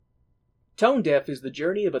Tone Deaf is the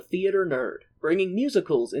journey of a theater nerd, bringing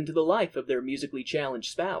musicals into the life of their musically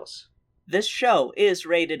challenged spouse. This show is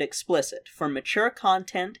rated explicit for mature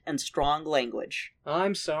content and strong language.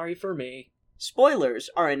 I'm sorry for me. Spoilers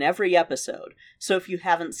are in every episode, so if you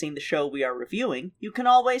haven't seen the show we are reviewing, you can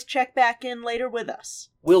always check back in later with us.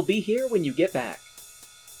 We'll be here when you get back.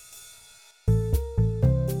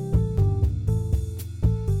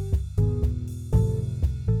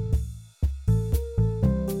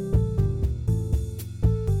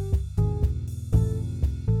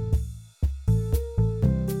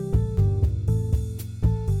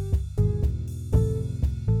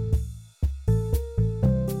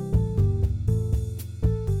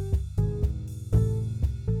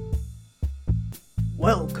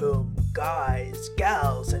 Welcome, guys,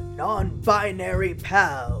 gals, and non-binary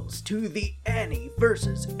pals, to the Annie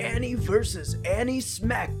vs. Annie vs. Annie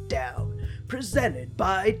Smackdown, presented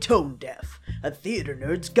by Tone Deaf, a theater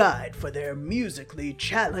nerd's guide for their musically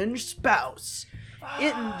challenged spouse.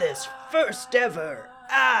 In this first ever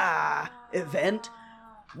event,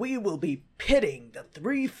 we will be pitting the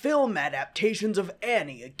 3 film adaptations of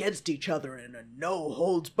Annie against each other in a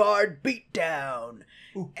no-holds-barred beatdown.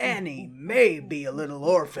 Annie may be a little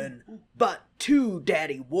orphan, but 2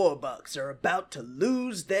 daddy warbucks are about to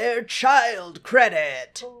lose their child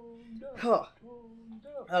credit. Huh.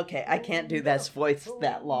 Okay, I can't do this voice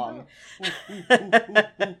that long.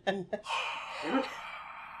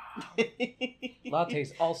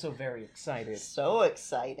 Latte's also very excited. So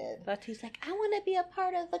excited. Latte's like, I want to be a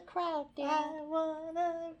part of the crowd, Dad. I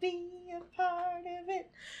wanna be a part of it.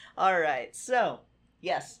 Alright, so,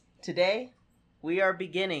 yes, today we are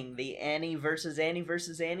beginning the Annie vs. Annie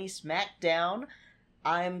vs. Annie Smackdown.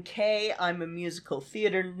 I'm Kay, I'm a musical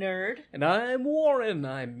theater nerd. And I'm Warren,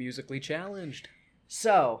 I'm musically challenged.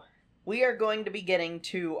 So, we are going to be getting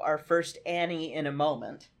to our first Annie in a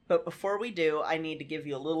moment. But before we do, I need to give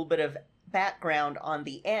you a little bit of background on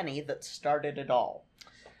the Annie that started it all.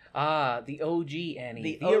 The OG Annie,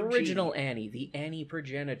 the OG. original Annie, the Annie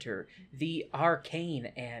progenitor, the arcane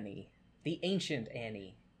Annie, the ancient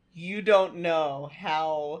Annie. You don't know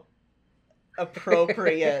how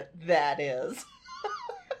appropriate that is.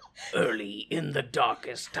 Early in the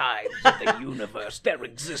darkest times of the universe, there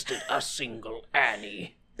existed a single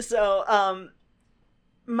Annie. So,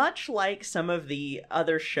 much like some of the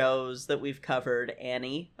other shows that we've covered,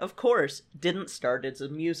 Annie, of course, didn't start as a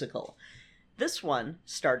musical. This one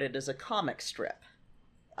started as a comic strip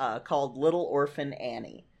called Little Orphan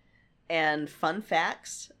Annie. And fun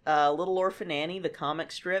facts, Little Orphan Annie, the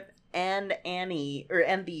comic strip, and Annie,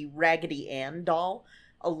 and the Raggedy Ann doll,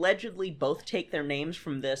 allegedly both take their names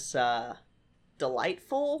from this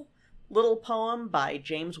delightful little poem by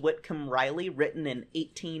James Whitcomb Riley, written in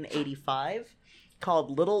 1885,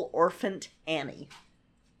 called Little Orphant Annie.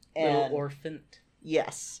 Little Orphant?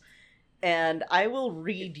 Yes. And I will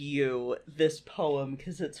read you this poem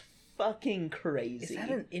because it's fucking crazy. Is that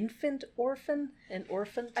an infant orphan? An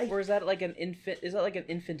orphan? Or is that like an infant? Is that like an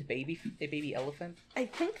infant baby? A baby elephant? I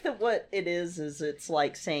think that what it is it's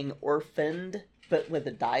like saying orphaned, but with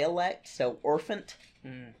a dialect. So orphant.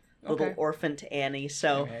 Okay. Little Orphant Annie.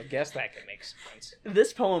 So I guess that could make sense.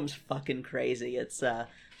 this poem's fucking crazy. It's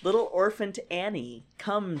Little Orphant Annie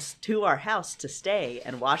comes to our house to stay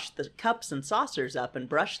and wash the cups and saucers up and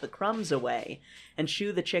brush the crumbs away and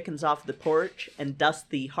shoo the chickens off the porch and dust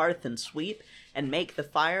the hearth and sweep and make the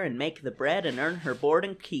fire and make the bread and earn her board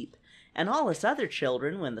and keep. And all us other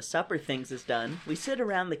children, when the supper things is done, we sit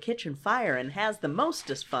around the kitchen fire and has the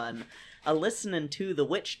mostest fun, a-listening to the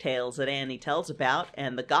witch tales that Annie tells about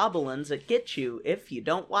and the goblins that get you if you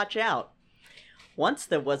don't watch out. Once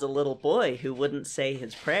there was a little boy who wouldn't say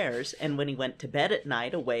his prayers, and when he went to bed at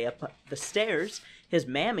night away up the stairs, his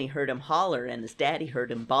mammy heard him holler and his daddy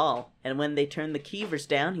heard him bawl, and when they turned the keevers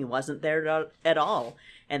down he wasn't there at all,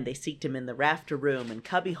 and they seeked him in the rafter room and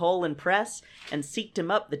cubby hole and press, and seeked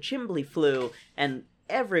him up the chimbley flue, and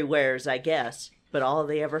everywheres I guess, but all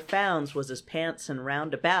they ever founds was his pants and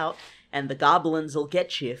roundabout, and the goblins'll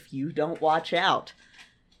get you if you don't watch out.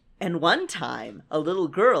 And one time, a little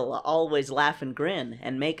girl always laugh and grin,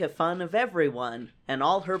 and make a fun of everyone, and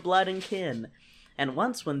all her blood and kin. And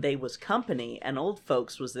once when they was company, and old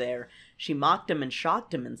folks was there, she mocked 'em and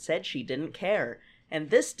shocked 'em and said she didn't care.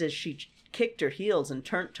 And this does she kicked her heels and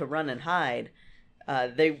turned to run and hide.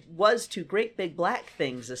 They was 2 great big black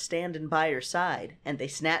things a-standin' by her side, and they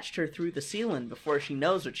snatched her through the ceiling before she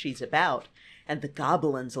knows what she's about. And the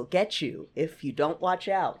goblins'll get you if you don't watch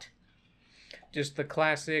out. Just the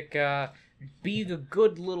classic, be the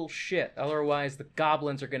good little shit, otherwise the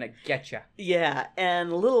goblins are gonna get ya. Yeah,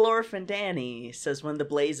 and little orphan Danny says when the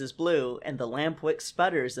blaze is blue, and the lamp wick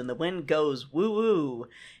sputters, and the wind goes woo-woo,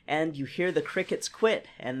 and you hear the crickets quit,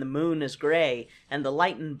 and the moon is gray, and the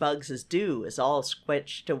lightin' bugs is dew is all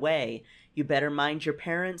squitched away. You better mind your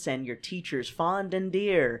parents and your teachers fond and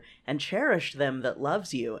dear, and cherish them that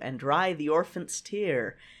loves you, and dry the orphan's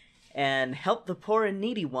tear, and help the poor and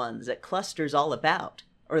needy ones that clusters all about,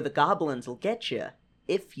 or the goblins'll get you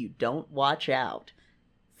if you don't watch out.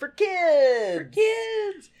 For kids! For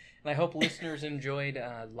kids! And I hope listeners enjoyed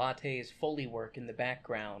Latte's Foley work in the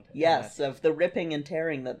background. Yes, of the ripping and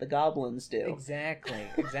tearing that the goblins do. Exactly.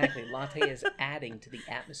 Latte is adding to the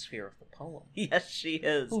atmosphere of the poem. Yes, she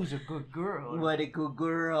is. Who's a good girl? What a good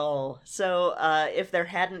girl. So, if there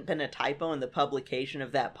hadn't been a typo in the publication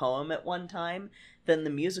of that poem at one time, then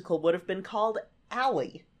the musical would have been called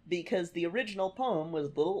Allie, because the original poem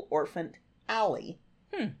was Little Orphan Allie.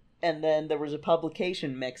 And then there was a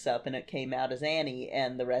publication mix-up, and it came out as Annie,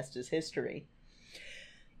 and the rest is history.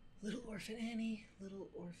 Little Orphan Annie, Little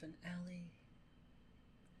Orphan Allie.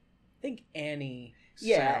 I think Annie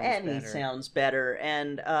sounds better.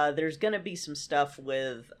 And there's going to be some stuff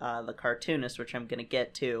with the cartoonist, which I'm going to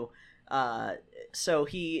get to. The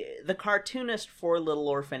cartoonist for Little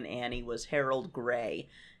Orphan Annie was Harold Gray,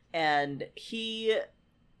 and he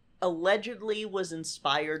allegedly was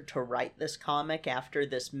inspired to write this comic after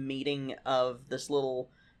this meeting of this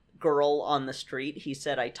little girl on the street. He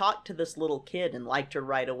said, I talked to this little kid and liked her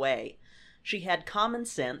right away. She had common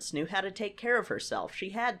sense, knew how to take care of herself.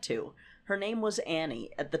 She had to. Her name was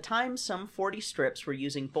Annie. At the time, some 40 strips were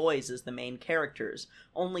using boys as the main characters.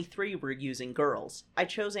 Only 3 were using girls. I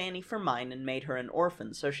chose Annie for mine and made her an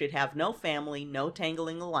orphan, so she'd have no family, no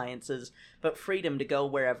tangling alliances, but freedom to go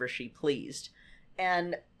wherever she pleased.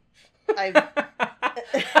 And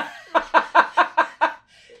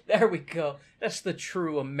There we go. That's the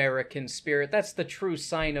true American spirit. That's the true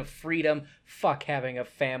sign of freedom. Fuck having a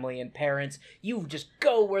family and parents. You just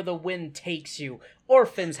go where the wind takes you.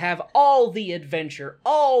 Orphans have all the adventure,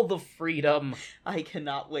 all the freedom. I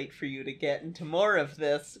cannot wait for you to get into more of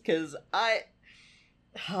this, because I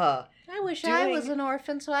wish I was an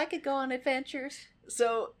orphan so I could go on adventures.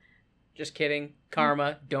 So... Just kidding.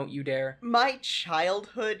 Karma, don't you dare. My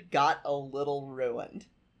childhood got a little ruined.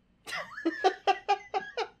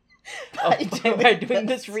 By doing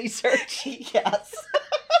this research? Yes.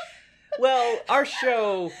 Well, our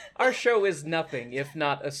show is nothing if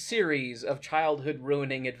not a series of childhood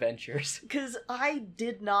ruining adventures. Because I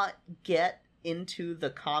did not get into the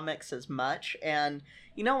comics as much, and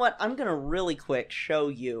you know what? I'm gonna really quick show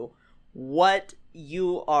you what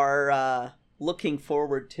you are looking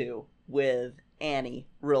forward to with Annie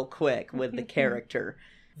real quick with the character.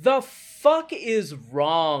 The fuck is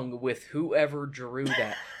wrong with whoever drew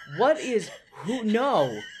that? What is who?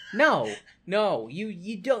 No,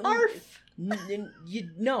 you don't. Arf. You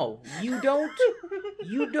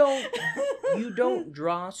don't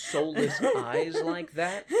draw soulless eyes like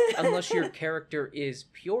that unless your character is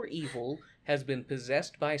pure evil, has been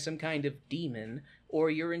possessed by some kind of demon, or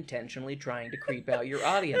you're intentionally trying to creep out your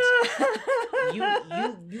audience.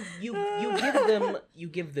 You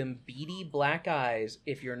give them beady black eyes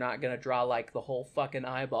if you're not gonna draw like the whole fucking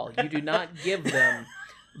eyeball. You do not give them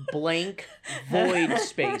blank void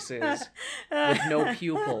spaces with no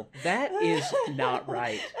pupil. That is not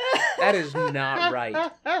right. That is not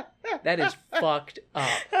right. That is fucked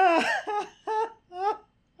up.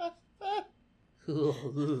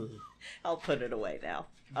 I'll put it away now.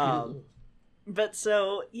 But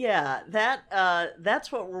so, yeah,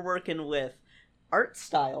 that's what we're working with art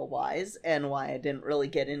style wise, and why I didn't really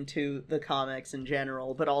get into the comics in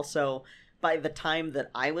general, but also by the time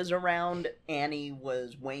that I was around, Annie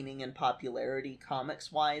was waning in popularity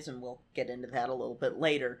comics wise, and we'll get into that a little bit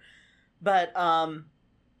later. But,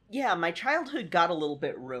 yeah, my childhood got a little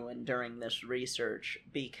bit ruined during this research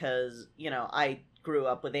because, you know, I grew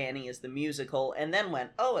up with Annie as the musical and then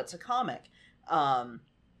went, oh, it's a comic.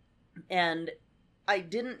 And I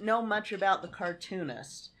didn't know much about the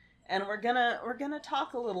cartoonist. And we're gonna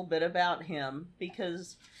talk a little bit about him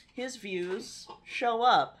because his views show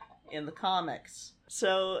up in the comics.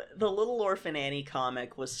 So, the Little Orphan Annie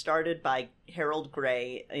comic was started by Harold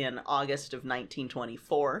Gray in August of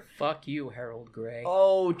 1924. Fuck you, Harold Gray.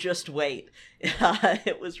 Oh, just wait.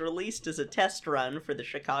 It was released as a test run for the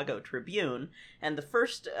Chicago Tribune, and the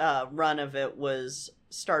first run of it was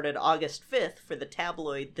started August 5th for the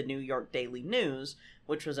tabloid The New York Daily News,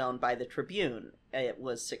 which was owned by the Tribune. It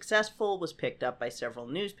was successful, was picked up by several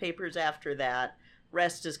newspapers after that.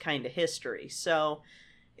 Rest is kind of history. So,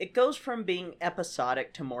 it goes from being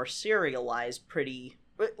episodic to more serialized pretty,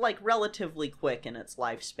 like, relatively quick in its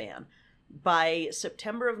lifespan. By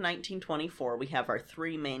September of 1924, we have our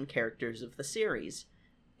three main characters of the series.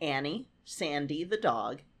 Annie, Sandy the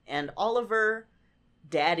dog, and Oliver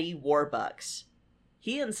Daddy Warbucks.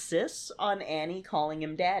 He insists on Annie calling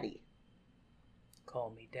him Daddy. Call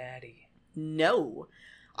me Daddy. No,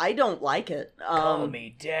 I don't like it. Call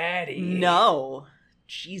me Daddy. No.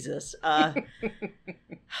 Jesus.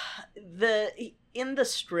 In the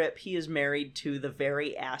strip, he is married to the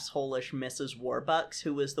very asshole-ish Mrs. Warbucks,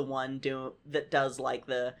 who is the one that does, like,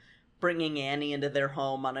 the bringing Annie into their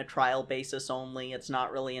home on a trial basis only. It's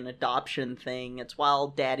not really an adoption thing. It's while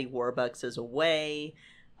Daddy Warbucks is away.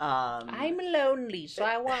 I'm lonely, so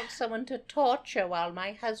I want someone to torture while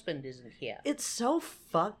my husband isn't here. It's so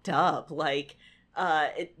fucked up. Like,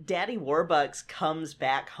 Daddy Warbucks comes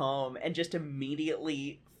back home and just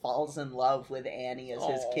immediately falls in love with Annie as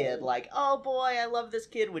his kid. Like, oh boy, I love this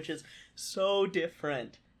kid, which is so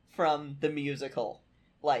different from the musical.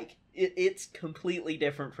 Like, it's completely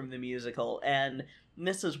different from the musical. And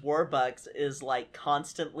Mrs. Warbucks is, like,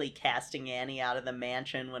 constantly casting Annie out of the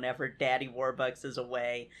mansion whenever Daddy Warbucks is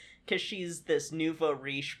away, because she's this nouveau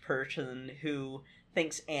riche person who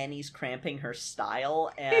thinks Annie's cramping her style,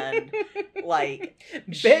 and, like...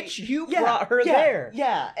 Bitch, you brought her there!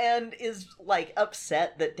 Yeah, and is, like,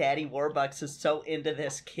 upset that Daddy Warbucks is so into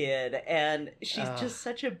this kid, and she's just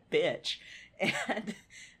such a bitch. And...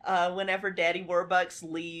 whenever Daddy Warbucks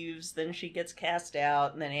leaves, then she gets cast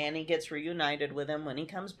out, and then Annie gets reunited with him when he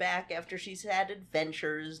comes back after she's had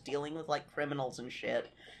adventures dealing with, like, criminals and shit.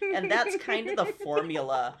 And that's kind of the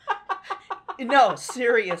formula. No,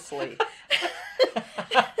 seriously.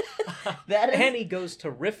 Annie goes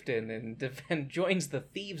to Riften and joins the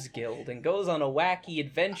Thieves Guild and goes on a wacky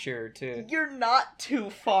adventure to... You're not too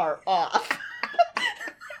far off.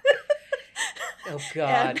 Oh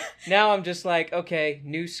god. Now I'm just like, okay,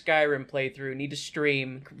 new Skyrim playthrough, need to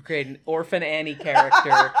stream, create an Orphan Annie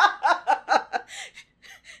character.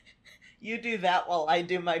 You do that while I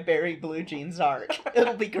do my Barry Blue Jeans arc.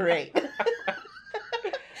 It'll be great.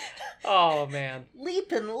 Oh man.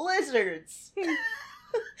 Leaping lizards!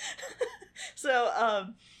 So,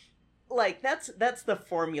 like, that's the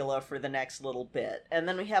formula for the next little bit. And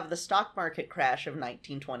then we have the stock market crash of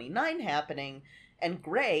 1929 happening, and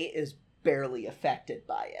Gray is barely affected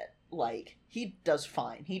by it. Like, he does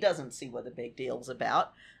fine. He doesn't see what the big deal's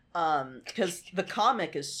about. Because the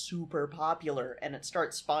comic is super popular, and it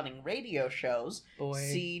starts spawning radio shows. Boy.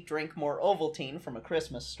 See Drink More Ovaltine from A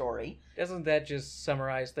Christmas Story. Doesn't that just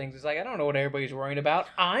summarize things? It's like, I don't know what everybody's worrying about.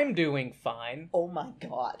 I'm doing fine. Oh my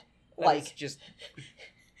god. Like, just...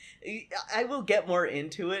 I will get more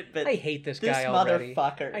into it, but I hate this guy already.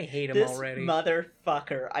 Motherfucker. I hate him this already.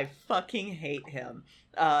 Motherfucker. I fucking hate him.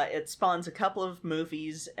 It spawns a couple of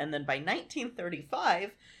movies, and then by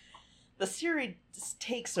 1935, the series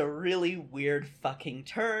takes a really weird fucking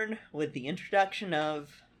turn with the introduction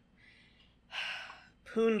of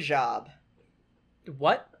Punjab.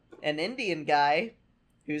 What? An Indian guy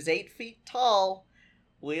who's 8 feet tall,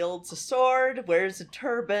 wields a sword, wears a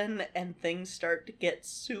turban, and things start to get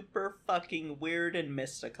super fucking weird and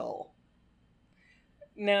mystical.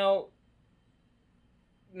 Now,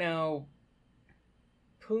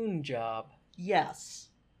 Punjab. Yes.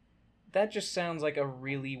 That just sounds like a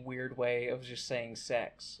really weird way of just saying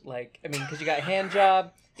sex. Like, I mean, because you got hand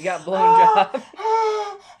job, you got blown job,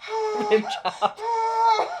 rim job,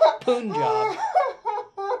 Punjab.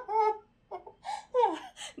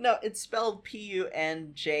 No, it's spelled Punjab.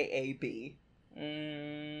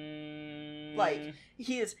 Like,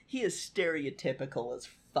 he is stereotypical as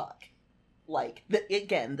fuck. Like,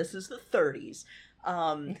 again, this is the 30s.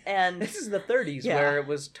 And this is the 30s, yeah. where it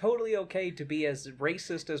was totally okay to be as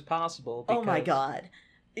racist as possible. Because... Oh my god.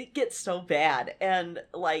 It gets so bad. And,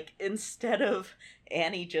 like, instead of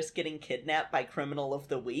Annie just getting kidnapped by Criminal of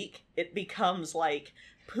the Week, it becomes, like,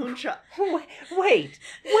 Punjab... Wait!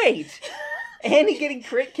 Annie getting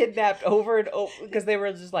kidnapped over and over because they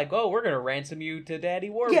were just like, oh, we're going to ransom you to Daddy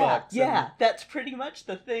Warbucks. Yeah, that's pretty much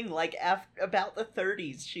the thing. Like, about the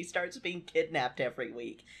 30s, she starts being kidnapped every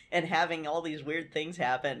week and having all these weird things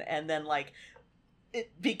happen. And then, like,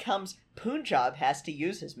 it becomes Punjab has to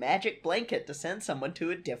use his magic blanket to send someone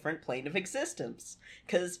to a different plane of existence.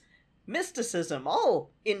 Because mysticism,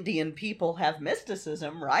 all Indian people have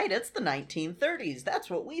mysticism, right? It's the 1930s.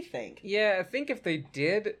 That's what we think. Yeah, I think if they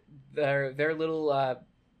did, their little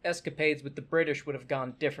escapades with the British would have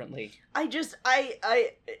gone differently.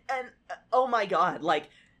 Oh my god, like,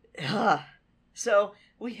 so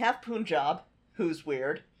we have Punjab, who's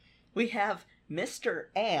weird. We have Mr.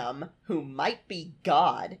 Am, who might be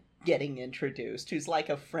God, getting introduced, who's like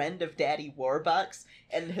a friend of Daddy Warbucks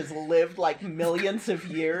and has lived like millions of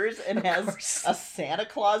years and has a Santa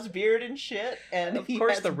Claus beard and shit. And Of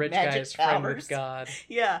course, has the rich magic guy's friend powers. with God.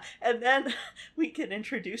 Yeah, and then we get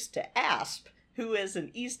introduced to Asp, who is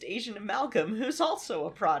an East Asian amalgam who's also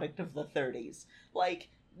a product of the 30s. Like,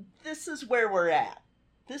 this is where we're at.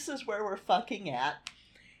 This is where we're fucking at.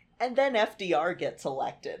 And then FDR gets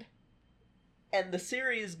elected. And the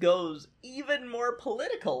series goes even more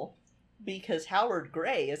political because Howard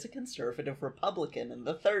Gray is a conservative Republican in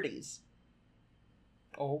the 30s.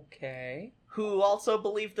 Okay. Who also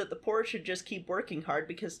believed that the poor should just keep working hard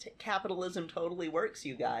because capitalism totally works,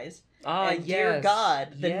 you guys. And dear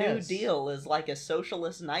God, the New Deal is like a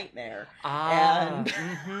socialist nightmare. And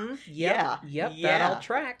Yeah. Yep, yeah. that all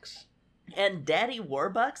tracks. And Daddy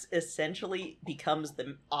Warbucks essentially becomes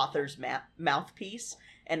the author's mouthpiece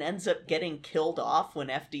and ends up getting killed off when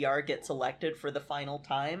FDR gets elected for the final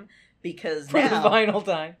time because For the final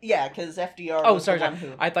time. Yeah, because FDR Oh, was sorry, the one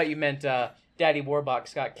sorry. who... I thought you meant Daddy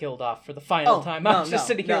Warbucks got killed off for the final time. I was just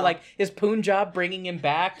sitting here like, is Punjab bringing him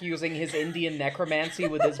back using his Indian necromancy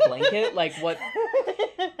with his blanket? Like, what?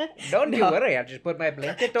 Don't you worry, I'll just put my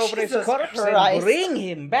blanket over his Jesus corpse Christ. and bring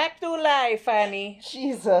him back to life, Annie.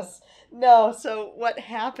 Jesus. No, so what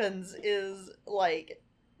happens is, like,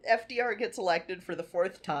 FDR gets elected for the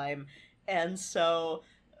 4th time, and so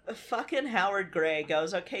fucking Howard Gray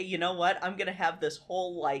goes, okay, you know what? I'm gonna have this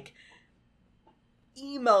whole, like,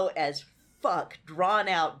 emo as fuck, drawn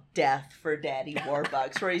out death for Daddy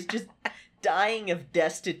Warbucks, where he's just dying of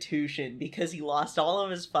destitution because he lost all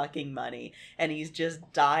of his fucking money, and he's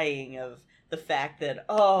just dying of the fact that,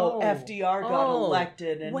 FDR got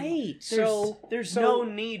elected, and there's no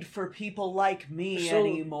need for people like me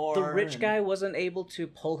anymore. The rich guy wasn't able to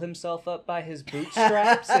pull himself up by his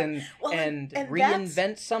bootstraps and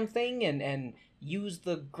reinvent something and use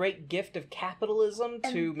the great gift of capitalism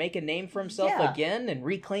to make a name for himself again and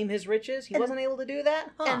reclaim his riches. He wasn't able to do that?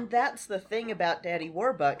 Huh. And that's the thing about Daddy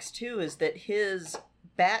Warbucks, too, is that his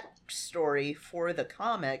backstory for the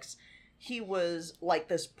comics, he was like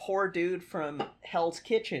this poor dude from Hell's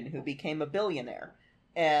Kitchen who became a billionaire.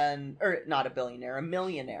 Not a billionaire, a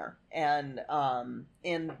millionaire. And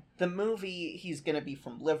in the movie, he's going to be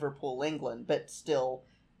from Liverpool, England, but still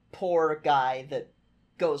poor guy that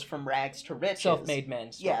goes from rags to riches. Self-made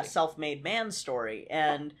man story. Yeah, self-made man story.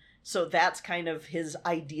 And so that's kind of his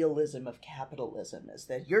idealism of capitalism, is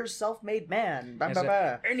that you're a self-made man. Bah, bah,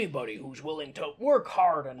 bah. Anybody who's willing to Work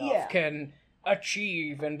hard enough can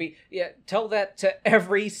achieve and be... Yeah, tell that to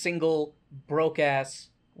every single broke-ass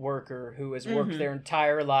worker who has worked their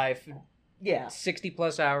entire life. 60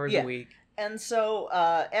 plus hours a week. And so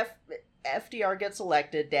FDR gets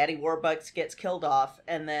elected, Daddy Warbucks gets killed off,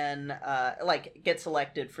 and then gets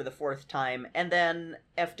elected for the 4th time, and then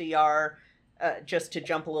FDR, just to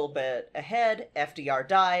jump a little bit ahead, FDR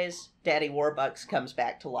dies, Daddy Warbucks comes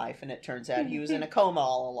back to life, and it turns out he was in a coma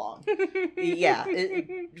all along.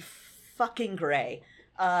 Fucking Gray.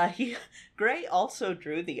 Gray also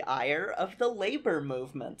drew the ire of the labor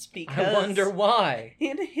movements because... I wonder why.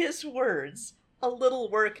 In his words, a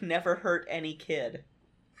little work never hurt any kid.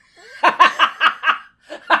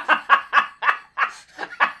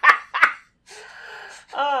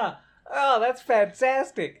 That's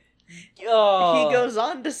fantastic. He goes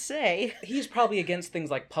on to say... He's probably against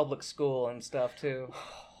things like public school and stuff, too.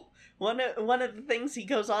 One of the things he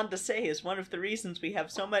goes on to say is one of the reasons we have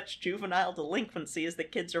so much juvenile delinquency is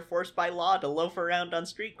that kids are forced by law to loaf around on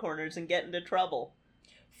street corners and get into trouble.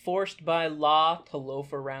 Forced by law to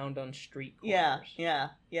loaf around on street corners.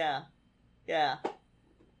 Yeah.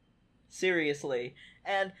 Seriously.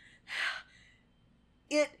 And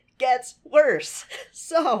it gets worse.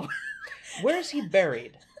 So... Where's he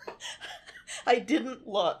buried? I didn't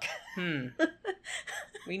look.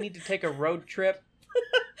 We need to take a road trip.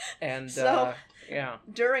 And,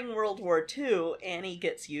 During World War II, Annie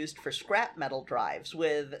gets used for scrap metal drives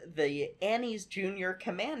with the Annie's Junior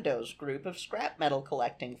Commandos group of scrap metal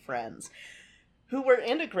collecting friends, who were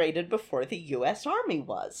integrated before the U.S. Army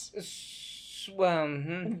was.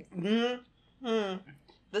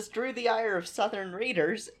 This drew the ire of Southern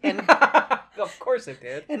readers, and of course it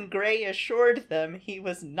did. And Gray assured them he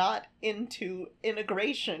was not into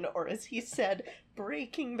integration, or as he said,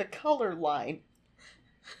 breaking the color line.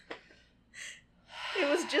 It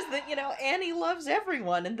was just that, Annie loves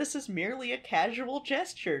everyone, and this is merely a casual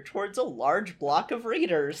gesture towards a large block of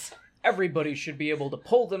readers. Everybody should be able to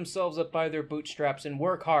pull themselves up by their bootstraps and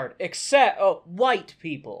work hard, except white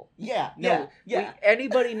people. Yeah.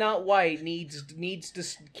 Anybody not white needs to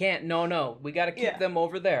can't. No, we got to keep them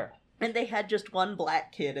over there. And they had just one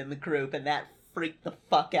black kid in the group, and that freaked the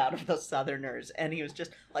fuck out of the Southerners. And he was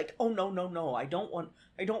just like, "Oh no, I don't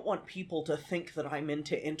want people to think that I'm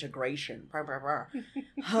into integration."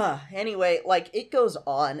 Anyway, like, it goes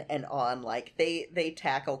on and on. Like, they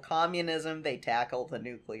tackle communism, they tackle the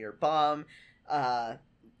nuclear bomb.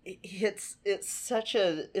 It's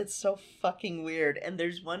so fucking weird. And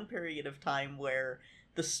there's one period of time where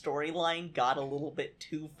the storyline got a little bit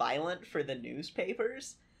too violent for the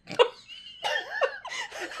newspapers.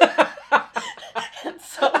 And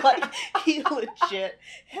so, like, he legit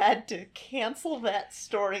had to cancel that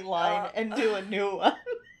storyline and do a new one.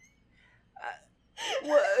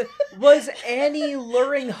 Was Annie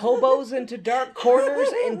luring hobos into dark corners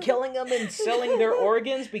and killing them and selling their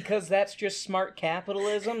organs because that's just smart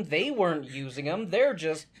capitalism? They weren't using them. They're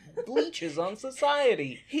just leeches on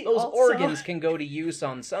society. Those organs can go to use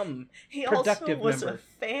on some productive member. He also was a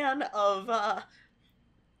fan of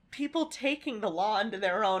people taking the law into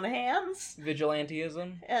their own hands.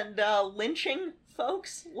 Vigilantism. And lynching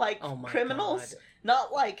folks like criminals. God.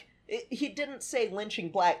 Not like... He didn't say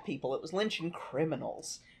lynching black people, it was lynching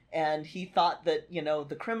criminals. And he thought that, you know,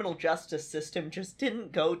 the criminal justice system just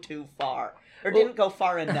didn't go too far. Or didn't go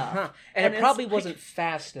far enough. And it probably wasn't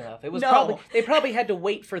fast enough. It was they probably had to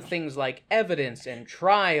wait for things like evidence and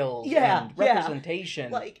trials and representation.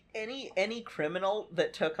 Like, any criminal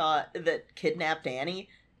that that kidnapped Annie,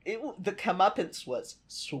 the comeuppance was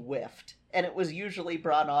swift. And it was usually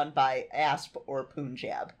brought on by ASP or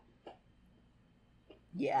Punjab.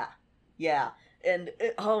 Yeah. And,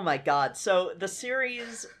 oh my god. So, the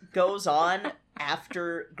series goes on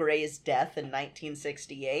after Gray's death in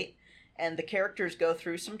 1968, and the characters go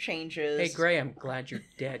through some changes. Hey, Gray, I'm glad you're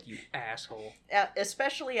dead, you asshole.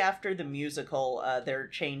 Especially after the musical, there are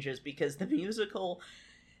changes, because the musical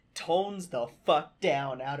tones the fuck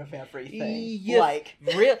down out of everything. Like,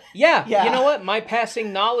 yeah. You know what? My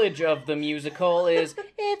passing knowledge of the musical is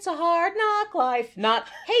it's a hard knock life. Not,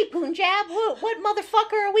 hey, Punjab, what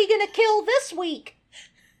motherfucker are we gonna kill this week?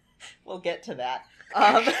 We'll get to that.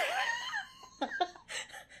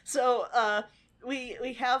 So,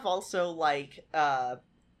 we have also, like,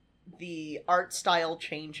 the art style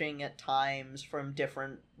changing at times from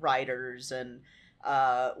different writers, and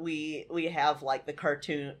we have, like,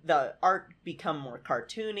 the art become more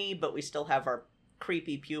cartoony, but we still have our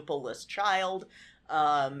creepy pupilless child,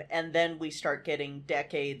 and then we start getting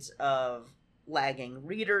decades of lagging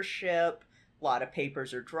readership. A lot of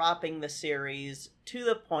papers are dropping the series, to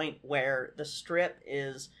the point where the strip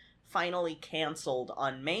is finally canceled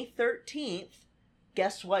on May 13th.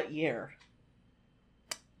 Guess what year?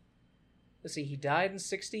 Let's see, he died in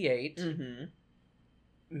 68. Mm-hmm.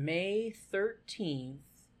 May 13th,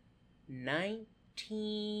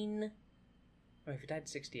 19... Oh, if he died in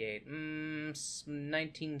 68.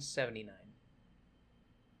 1979.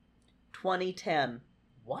 2010.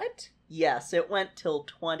 What? Yes, it went till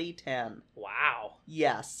 2010. Wow.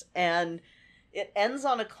 Yes, and it ends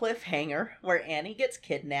on a cliffhanger where Annie gets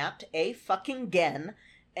kidnapped, fucking again,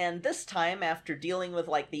 and this time, after dealing with,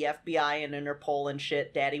 like, the FBI and Interpol and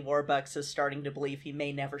shit, Daddy Warbucks is starting to believe he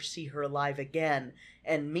may never see her alive again.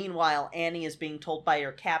 And meanwhile, Annie is being told by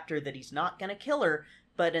her captor that he's not gonna kill her,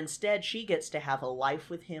 but instead she gets to have a life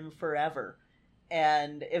with him forever.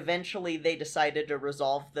 And eventually they decided to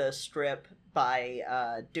resolve the strip by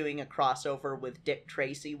doing a crossover with Dick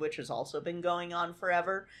Tracy, which has also been going on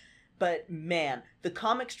forever. But man, the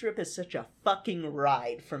comic strip is such a fucking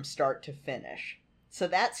ride from start to finish. So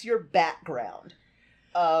that's your background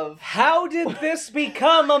of... How did this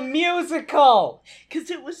become a musical? Because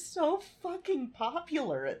it was so fucking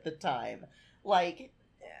popular at the time. Like,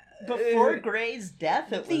 before Gray's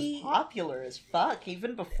death, it was popular as fuck.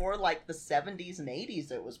 Even before, like, the 70s and 80s,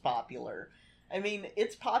 it was popular. I mean,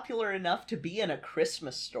 it's popular enough to be in A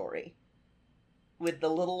Christmas Story with the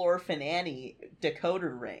Little Orphan Annie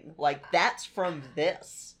decoder ring. Like, that's from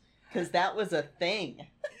this. Because that was a thing.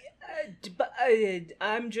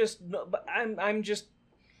 I'm just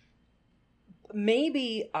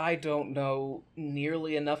maybe I don't know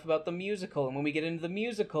nearly enough about the musical, and when we get into the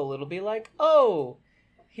musical, it'll be like, oh,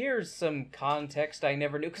 here's some context I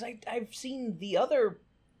never knew, because I've seen the other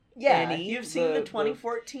Annie. You've seen the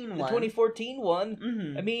 2014 one. The 2014 one.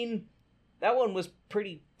 Mm-hmm. I mean, that one was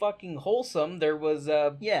pretty fucking wholesome. There was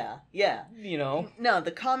yeah. You know. No,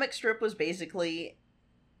 the comic strip was basically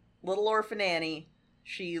Little Orphan Annie.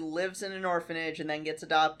 She lives in an orphanage and then gets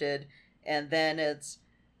adopted, and then it's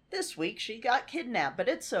This week she got kidnapped, but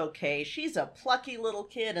it's okay. She's a plucky little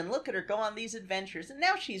kid, and look at her go on these adventures, and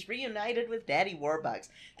now she's reunited with Daddy Warbucks.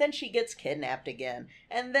 Then she gets kidnapped again,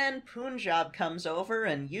 and then Punjab comes over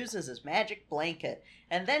and uses his magic blanket,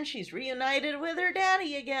 and then she's reunited with her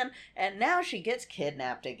daddy again, and now she gets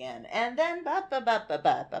kidnapped again, and then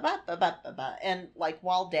and like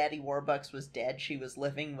while Daddy Warbucks was dead, she was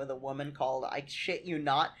living with a woman called, I shit you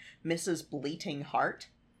not, Mrs. Bleating Heart.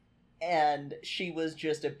 And she was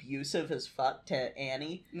just abusive as fuck to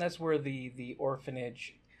Annie. And that's where the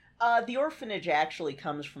orphanage... The orphanage actually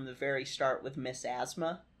comes from the very start with Miss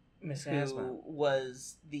Asthma. Miss who Asthma.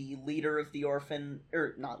 was the leader of the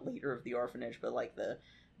not leader of the orphanage, but like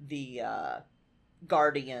the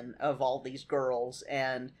guardian of all these girls.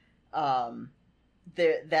 And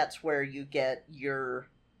that's where you get your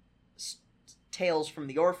tales from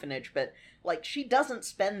the orphanage. But like, she doesn't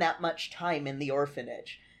spend that much time in the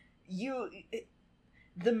orphanage.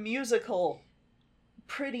 The musical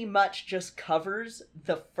pretty much just covers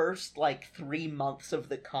the first like 3 months of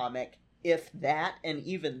the comic, if that, and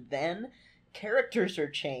even then characters are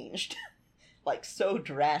changed like so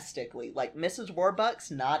drastically. Like Mrs. Warbucks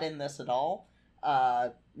not in this at all.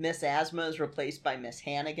 Miss Asthma is replaced by Miss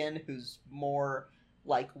Hannigan, who's more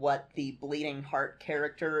like what the Bleeding Heart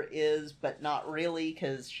character is, but not really,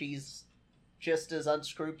 because she's just as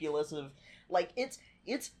unscrupulous of like it's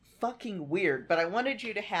fucking weird. But I wanted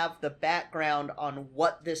you to have the background on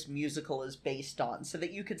what this musical is based on, so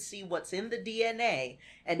that you could see what's in the DNA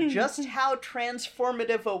and just how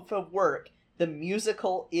transformative of a work the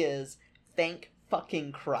musical is. Thank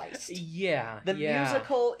fucking Christ. Yeah. The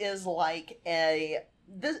musical is like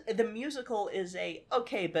the musical is a,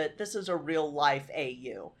 okay, but this is a real life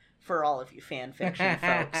AU for all of you fan fiction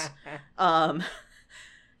folks.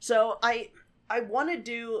 So I want to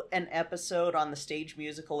do an episode on the stage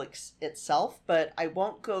musical itself, but I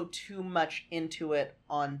won't go too much into it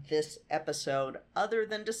on this episode, other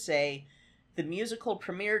than to say the musical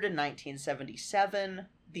premiered in 1977.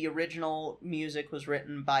 The original music was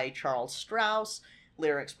written by Charles Strauss,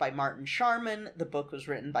 lyrics by Martin Sharman, the book was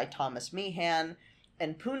written by Thomas Meehan,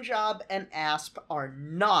 and Punjab and Asp are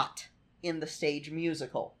not in the stage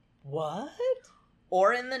musical. What?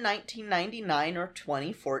 Or in the 1999 or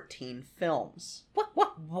 2014 films.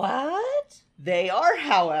 What? They are,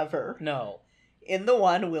 however, No. in the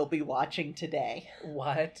one we'll be watching today.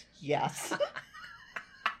 What? Yes.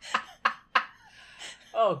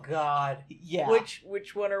 Oh, God. Yeah.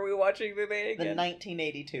 Which one are we watching today The again?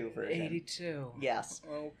 1982 version. 82. Yes.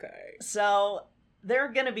 Okay. So, there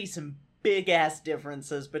are going to be some big-ass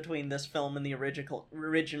differences between this film and the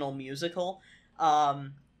original musical.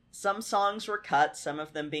 Some songs were cut, some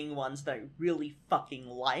of them being ones that I really fucking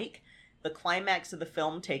like. The climax of the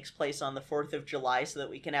film takes place on the 4th of July so that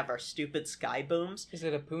we can have our stupid sky booms. Is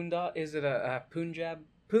it a Punjab? Is it a Punjab?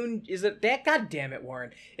 Is it that? God damn it,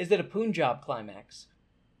 Warren! Is it a Punjab climax?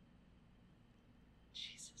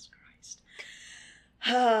 Jesus Christ.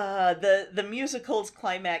 The musical's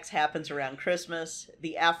climax happens around Christmas.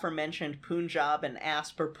 The aforementioned Punjab and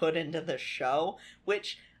Asp are put into the show,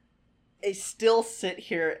 which I still sit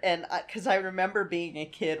here and because I remember being a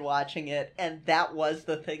kid watching it, and that was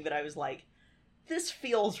the thing that I was like, this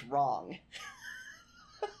feels wrong.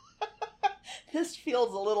 This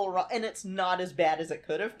feels a little wrong, and it's not as bad as it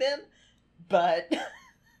could have been, but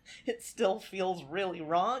it still feels really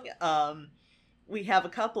wrong. We have a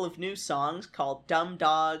couple of new songs called Dumb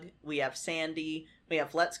Dog, we have Sandy, we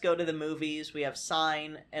have Let's Go to the Movies, we have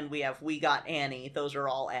Sign, and we have We Got Annie. Those are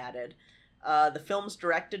all added. The film's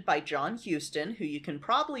directed by John Huston, who you can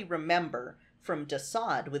probably remember from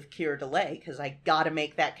Desaad with Keir Dullea, because I gotta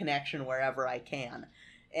make that connection wherever I can.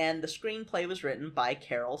 And the screenplay was written by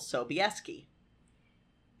Karol Sobieski.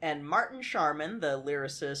 And Martin Sharman, the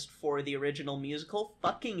lyricist for the original musical,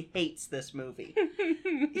 fucking hates this movie.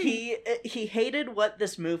 He hated what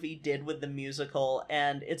this movie did with the musical,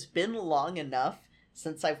 and it's been long enough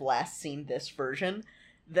since I've last seen this version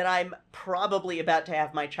that I'm probably about to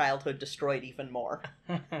have my childhood destroyed even more.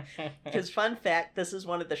 Because, fun fact, this is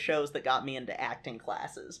one of the shows that got me into acting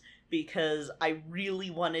classes. Because I really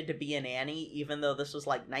wanted to be an Annie, even though this was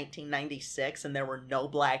like 1996 and there were no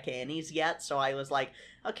black Annies yet. So I was like,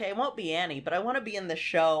 okay, I won't be Annie, but I want to be in the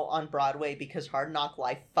show on Broadway because Hard Knock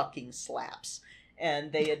Life fucking slaps.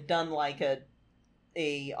 And they had done like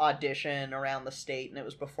a audition around the state, and it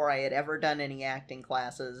was before I had ever done any acting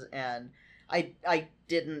classes, and I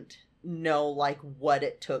didn't know, like, what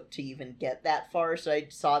it took to even get that far. So I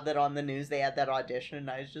saw that on the news they had that audition, and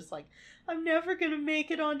I was just like, I'm never gonna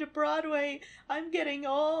make it onto Broadway. I'm getting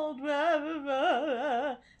old. Blah, blah,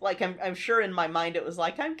 blah. Like, I'm sure in my mind it was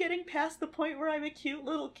like, I'm getting past the point where I'm a cute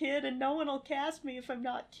little kid, and no one will cast me if I'm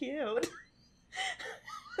not cute.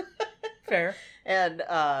 Fair. And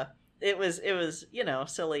it was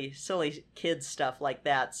silly kids stuff like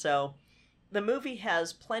that. So the movie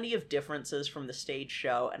has plenty of differences from the stage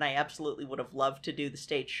show, and I absolutely would have loved to do the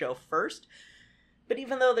stage show first. But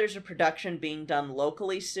even though there's a production being done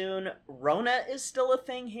locally soon, Rona is still a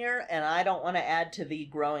thing here, and I don't want to add to the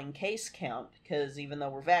growing case count, because even though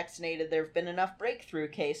we're vaccinated, there have been enough breakthrough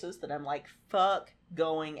cases that I'm like, fuck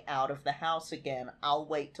going out of the house again. I'll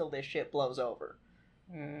wait till this shit blows over.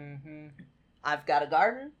 Mm-hmm. I've got a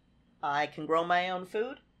garden. I can grow my own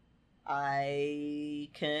food. I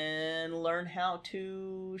can learn how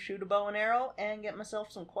to shoot a bow and arrow and get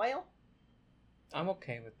myself some quail. I'm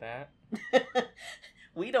okay with that.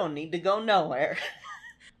 We don't need to go nowhere.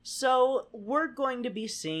 So, we're going to be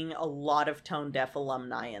seeing a lot of Tone Deaf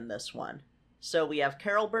alumni in this one. So, we have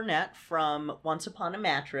Carol Burnett from Once Upon a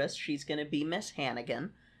Mattress. She's going to be Miss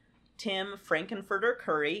Hannigan. Tim Frankenfurter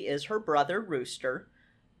Curry is her brother, Rooster.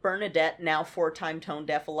 Bernadette, now 4-time Tone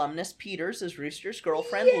Deaf alumnus Peters, is Rooster's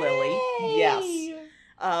girlfriend, Lily.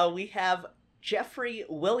 Yes. We have Jeffrey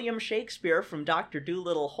William Shakespeare from Dr.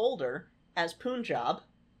 Dolittle Holder as Punjab.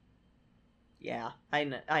 Yeah,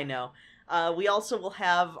 I know. We also will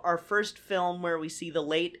have our first film where we see the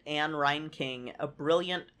late Anne Reinking, a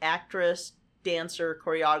brilliant actress, dancer,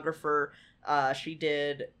 choreographer. She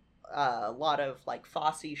did a lot of like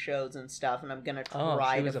Fosse shows and stuff, and I'm gonna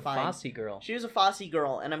try she was to a find. Fosse girl. She was a Fosse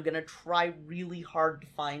girl, and I'm gonna try really hard to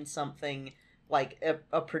find something like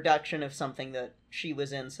a production of something that she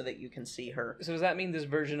was in, so that you can see her. So does that mean this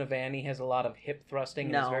version of Annie has a lot of hip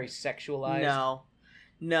thrusting and is very sexualized?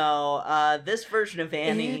 No. This version of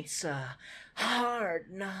Annie. It's a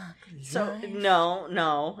hard knock life. So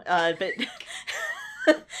no. But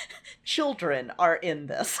children are in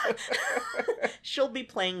this. She'll be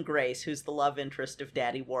playing Grace, who's the love interest of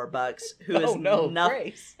Daddy Warbucks, who is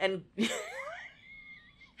Grace. And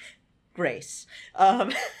Grace.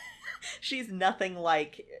 She's nothing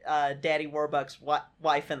like Daddy Warbucks'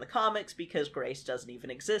 wife in the comics, because Grace doesn't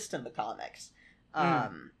even exist in the comics.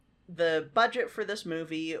 The budget for this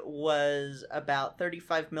movie was about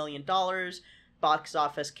 $35 million. Box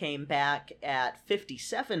office came back at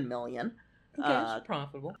 $57 million. Okay, it's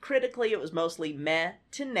profitable. Critically, it was mostly meh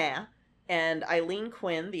to nah. And Eileen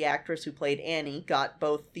Quinn, the actress who played Annie, got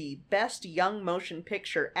both the Best Young Motion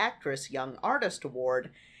Picture Actress Young Artist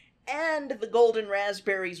Award and the Golden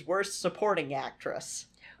Raspberries Worst Supporting Actress.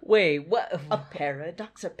 Wait, what? A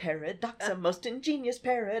paradox, a most ingenious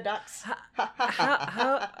paradox.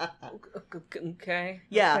 How? Okay.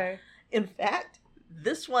 Yeah. Okay. In fact,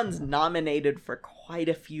 this one's nominated for quite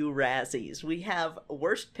a few Razzies. We have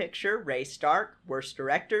Worst Picture, Ray Stark, Worst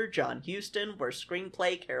Director, John Huston, Worst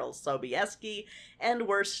Screenplay, Carol Sobieski, and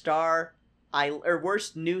Worst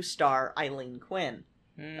New Star, Eileen Quinn.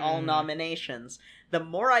 All nominations. The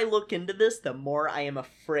more I look into this, the more I am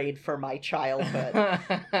afraid for my childhood.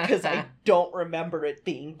 Because I don't remember it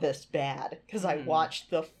being this bad. Because I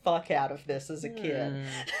watched the fuck out of this as a kid.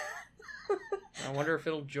 I wonder if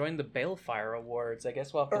it'll join the Balefire Awards. I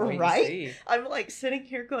guess we'll have to wait Right? and see. I'm like sitting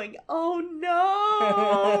here going, oh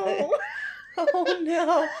no! Oh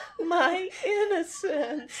no, my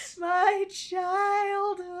innocence, my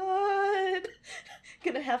childhood.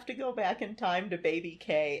 Gonna have to go back in time to Baby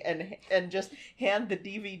K and just hand the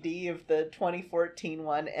DVD of the 2014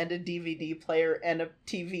 one and a DVD player and a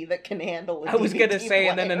TV that can handle it. I was gonna say,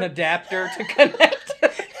 and then an adapter to connect.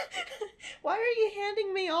 Why are you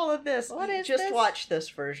handing me all of this? What is just this? watch this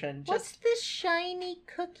version. What's this shiny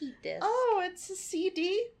cookie disc? Oh, it's a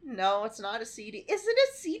CD? No, it's not a CD. Is it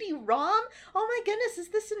a CD-ROM? Oh my goodness, is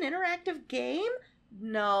this an interactive game?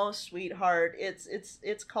 No, sweetheart,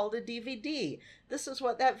 it's called a DVD. This is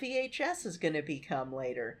what that VHS is going to become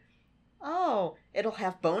later. Oh, it'll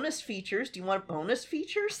have bonus features. Do you want bonus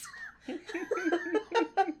features?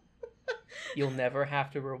 You'll never have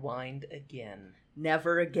to rewind again.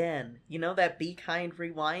 Never again. You know that Be Kind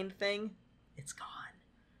Rewind thing? It's gone.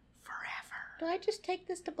 Forever. Do I just take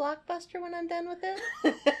this to Blockbuster when I'm done with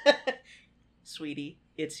it? Sweetie,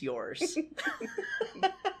 it's yours.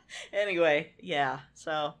 Anyway, yeah,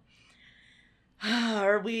 so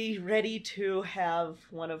are we ready to have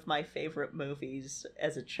one of my favorite movies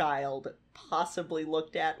as a child possibly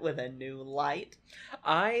looked at with a new light?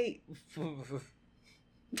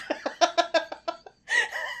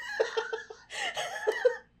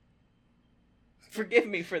 Forgive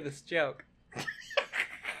me for this joke.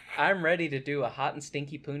 I'm ready to do a hot and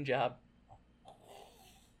stinky Punjab.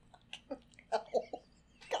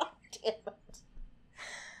 God damn it.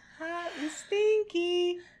 Hot and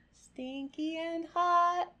stinky. Stinky and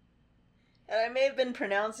hot. And I may have been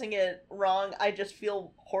pronouncing it wrong. I just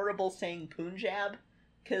feel horrible saying Punjab.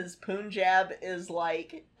 Because Punjab is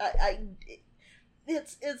like...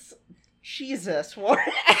 It's... Jesus,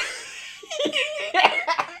 Warren.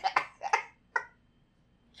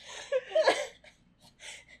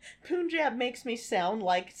 Punjab makes me sound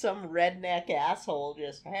like some redneck asshole.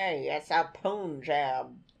 Just, hey, it's a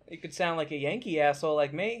Punjab. You could sound like a Yankee asshole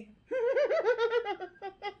like me.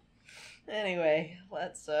 Anyway,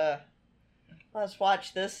 let's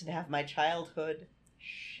watch this and have my childhood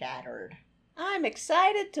shattered. I'm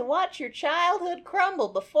excited to watch your childhood crumble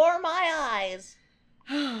before my eyes.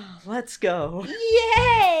 Let's go.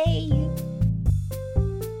 Yay!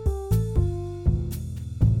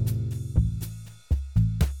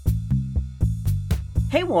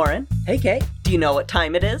 Hey, Warren. Hey, Kay. Do you know what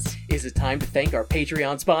time it is? Is it time to thank our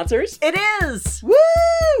Patreon sponsors? It is!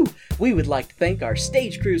 Woo! We would like to thank our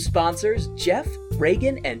Stage Crew sponsors, Jeff,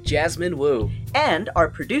 Reagan, and Jasmine Wu. And our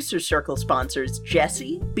Producer Circle sponsors,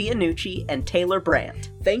 Jesse, Bianucci, and Taylor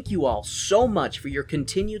Brandt. Thank you all so much for your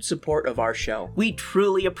continued support of our show. We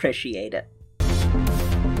truly appreciate it.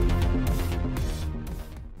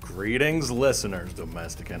 Greetings, listeners,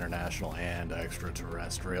 domestic, international, and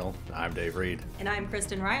extraterrestrial. I'm Dave Reed. And I'm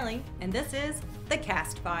Kristen Riley, and this is The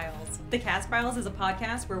Cast Files. The Cast Files is a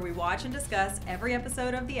podcast where we watch and discuss every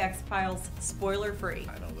episode of The X-Files, spoiler-free.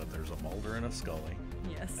 I know that there's a Mulder and a Scully.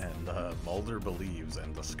 Yes. And Mulder believes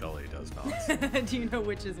and the Scully does not. Do you know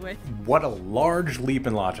which is which? What a large leap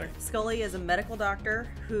in logic. Scully is a medical doctor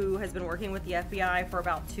who has been working with the FBI for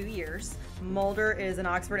about 2 years. Mulder is an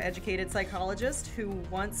Oxford-educated psychologist who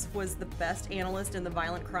once was the best analyst in the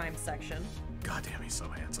violent crime section. God damn, he's so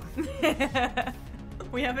handsome.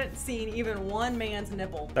 We haven't seen even one man's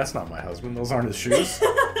nipple. That's not my husband. Those aren't his shoes.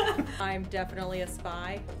 I'm definitely a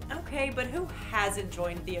spy. Okay, but who hasn't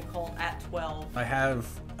joined the occult at 12? I have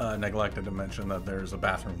neglected to mention that there's a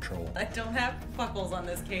bathroom troll. I don't have buckles on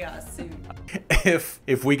this chaos suit.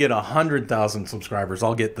 If we get 100,000 subscribers,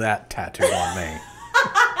 I'll get that tattooed on me.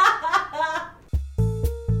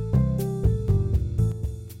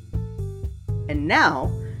 And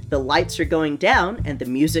now, the lights are going down and the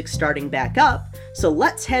music's starting back up, so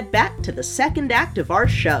let's head back to the second act of our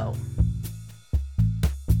show.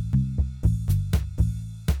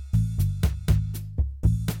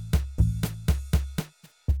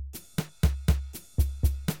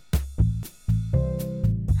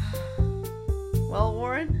 Well,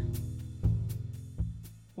 Warren,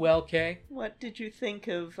 Well, Kay, what did you think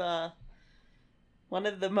of one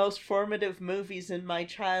of the most formative movies in my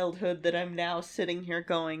childhood that I'm now sitting here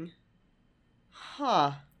going,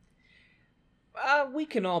 huh? we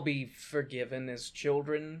can all be forgiven as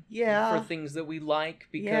children Yeah. for things that we like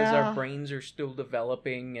because Yeah. our brains are still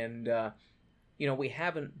developing and, we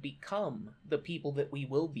haven't become the people that we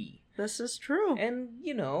will be. This is true. And,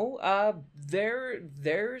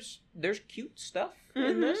 there's cute stuff in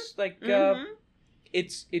Mhm. this. Like, Mhm.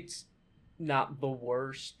 it's not the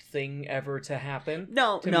worst thing ever to happen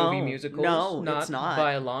No, to no, movie musicals. no, not it's not.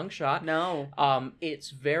 by a long shot. No. It's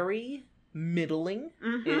very middling.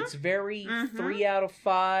 Mhm. It's very Mhm. 3 out of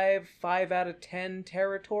 5, 5 out of 10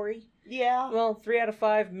 territory. Yeah. Well, 3 out of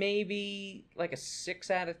 5, maybe like a 6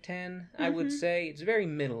 out of 10, I would Mhm. say. It's very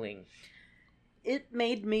middling. It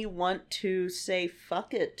made me want to say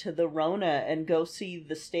fuck it to the Rona and go see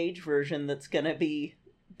the stage version that's gonna be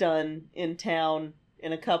done in town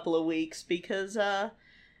in a couple of weeks because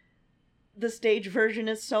the stage version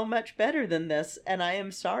is so much better than this, and I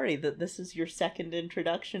am sorry that this is your second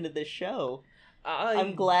introduction to this show.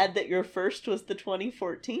 I'm glad that your first was the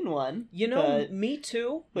 2014 one. but- Me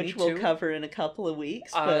too. which me we'll too. cover in a couple of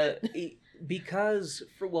weeks. But Because,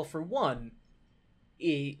 for one,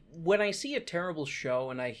 when I see a terrible show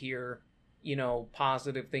and I hear,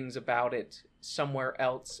 positive things about it somewhere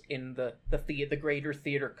else in the greater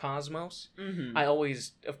theater cosmos, Mhm. I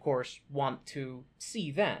always, of course, want to see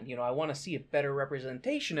that. I want to see a better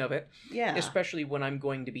representation of it, yeah, especially when I'm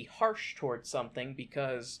going to be harsh towards something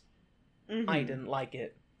because Mhm. I didn't like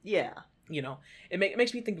it. Yeah. It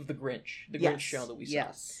makes me think of the Grinch show that we saw.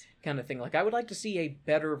 Yes. Kind of thing. Like, I would like to see a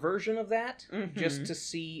better version of that, just Mhm. to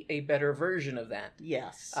see a better version of that.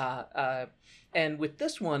 Yes. And with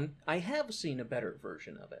this one, I have seen a better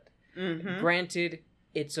version of it. Mhm. Granted,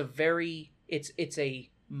 it's a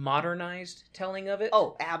modernized telling of it.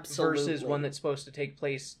 Oh, absolutely. Versus one that's supposed to take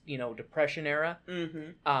place, Depression era.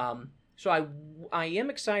 Mm-hmm. So I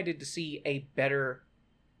am excited to see a better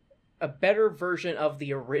version of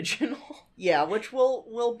the original. Yeah, which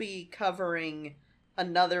we'll be covering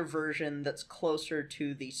another version that's closer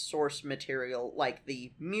to the source material, like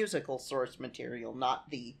the musical source material,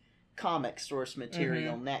 not the comic source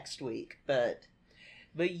material next week. But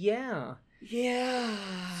yeah. Yeah.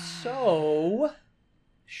 So,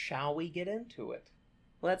 shall we get into it?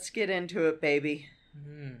 Let's get into it, baby.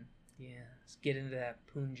 Yeah, let's get into that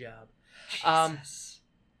Punjab. Jesus.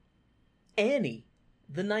 Annie,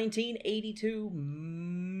 the 1982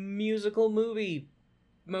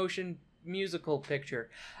 motion musical picture.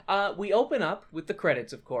 We open up with the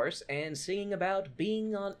credits, of course, and singing about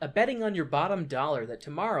betting on your bottom dollar that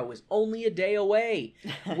tomorrow is only a day away,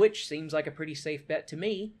 which seems like a pretty safe bet to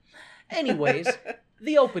me. Anyways,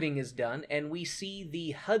 the opening is done, and we see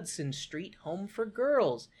the Hudson Street Home for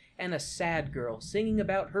Girls, and a sad girl singing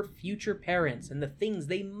about her future parents and the things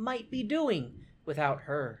they might be doing without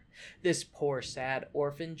her. This poor, sad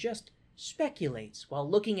orphan just speculates while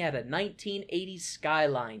looking at a 1980s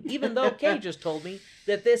skyline, even though Kay just told me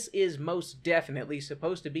that this is most definitely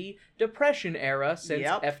supposed to be Depression era since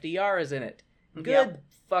FDR is in it. Good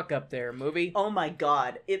fuck up there, movie. Oh my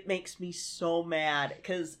god, it makes me so mad,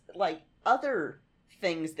 because, like, other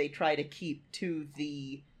things they try to keep to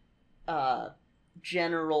the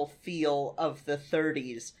general feel of the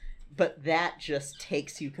 30s, but that just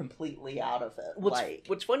takes you completely out of it.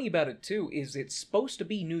 What's funny about it, too, is it's supposed to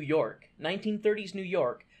be New York, 1930s New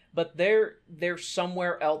York, but they're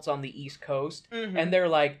somewhere else on the East Coast, and they're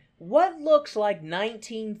like, what looks like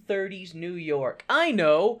 1930s New York? I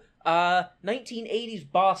know,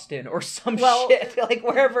 1980s Boston or some shit, like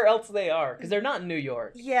wherever else they are, because they're not in New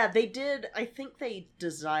York. Yeah, they did. I think they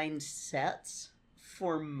designed sets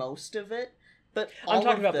for most of it, but I'm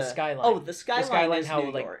talking about the skyline. Oh, the skyline is how,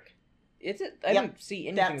 New like, York. Is it? I didn't see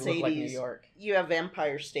anything that looked like New York. You have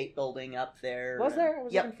Empire State Building up there. Was there? I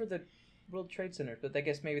was looking for the World Trade Center, but I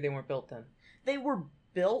guess maybe they weren't built then. They were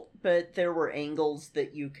built, but there were angles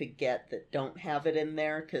that you could get that don't have it in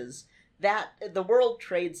there, because the World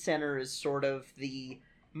Trade Center is sort of the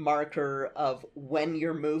marker of when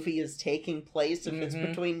your movie is taking place. If it's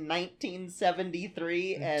between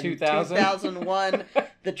 1973 and 2001,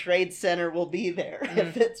 the Trade Center will be there.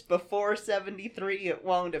 If it's before 73, it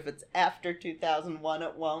won't. If it's after 2001,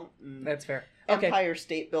 it won't. That's fair. Okay. Empire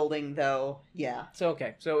State Building, though, yeah. So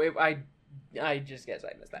I just guess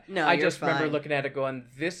I missed that. No, I you're just remember fine. looking at it going,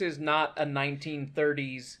 this is not a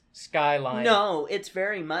 1930s skyline. No, it's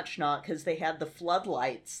very much not, because they had the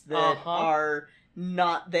floodlights that are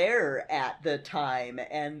not there at the time,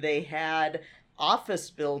 and they had office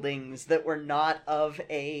buildings that were not of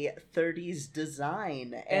a 30s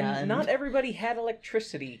design. And not everybody had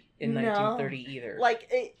electricity in 1930 either.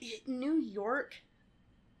 Like, New York,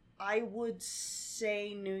 I would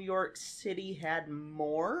say New York City had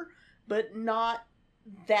more, but not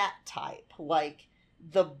that type. Like,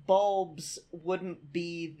 the bulbs wouldn't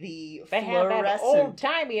be the They had that fluorescent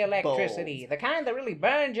old-timey electricity, bulbs. the kind that really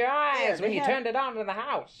burned your eyes when you turned it on in the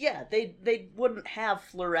house. Yeah, they wouldn't have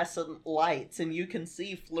fluorescent lights, and you can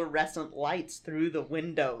see fluorescent lights through the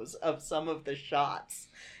windows of some of the shots.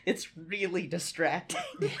 It's really distracting.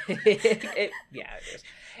 it is.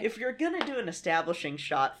 If you're gonna do an establishing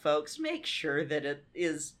shot, folks, make sure that it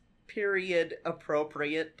is period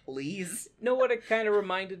appropriate, please. Know what it kind of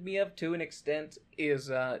reminded me of, to an extent, is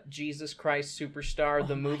Jesus Christ Superstar,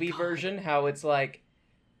 the movie version. How it's like,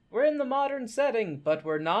 we're in the modern setting, but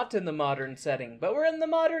we're not in the modern setting, but we're in the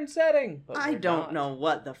modern setting, but I we're don't not. know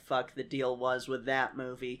what the fuck the deal was with that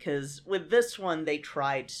movie, because with this one, they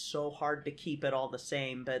tried so hard to keep it all the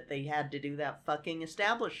same, but they had to do that fucking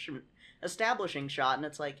establishing shot, and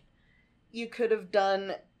it's like, you could have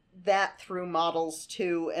done that through models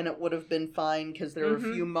too, and it would have been fine, because there were a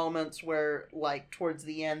few moments where, like, towards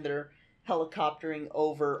the end, they're helicoptering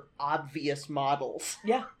over obvious models.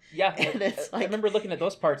 Yeah. And it's like, I remember looking at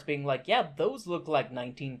those parts being like, yeah, those look like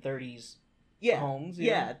 1930s homes.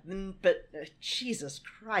 Yeah, but Jesus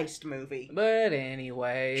Christ movie. But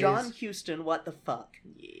anyways. John Huston, what the fuck?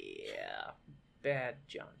 Yeah. Bad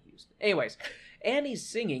John Huston. Anyways, Annie's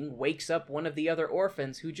singing wakes up one of the other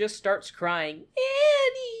orphans, who just starts crying,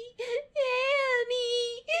 Annie,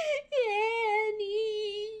 Annie,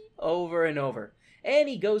 Annie, over and over.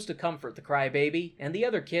 Annie goes to comfort the crybaby, and the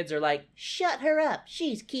other kids are like, shut her up,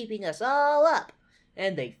 she's keeping us all up.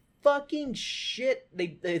 And they fucking shit,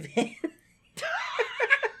 they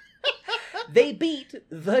beat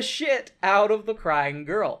the shit out of the crying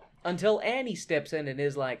girl. Until Annie steps in and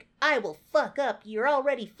is like, I will fuck up your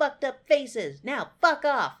already fucked up faces. Now fuck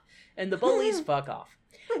off. And the bullies fuck off.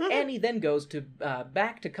 Annie then goes to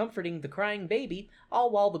back to comforting the crying baby,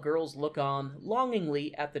 all while the girls look on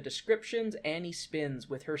longingly at the descriptions Annie spins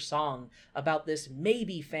with her song about this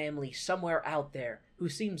maybe family somewhere out there who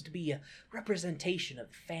seems to be a representation of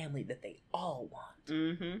the family that they all want.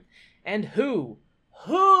 Mm-hmm. And who,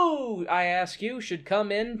 I ask you, should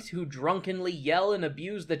come in to drunkenly yell and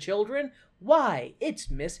abuse the children? Why, it's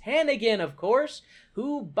Miss Hannigan, of course,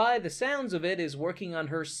 who, by the sounds of it, is working on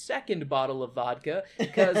her second bottle of vodka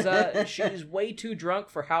because she's way too drunk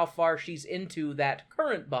for how far she's into that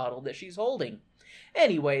current bottle that she's holding.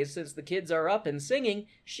 Anyways, since the kids are up and singing,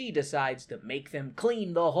 she decides to make them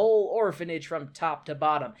clean the whole orphanage from top to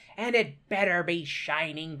bottom, and it better be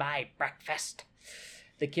shining by breakfast.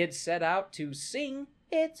 The kids set out to sing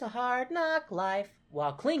 "It's a Hard Knock Life"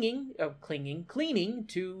 while cleaning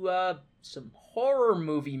to some horror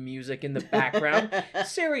movie music in the background.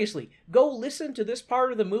 Seriously, go listen to this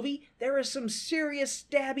part of the movie. There is some serious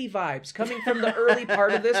stabby vibes coming from the early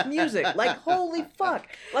part of this music. Like, holy fuck.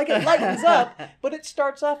 Like, it lightens up, but it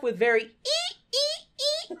starts off with very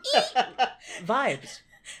vibes.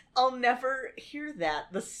 I'll never hear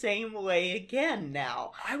that the same way again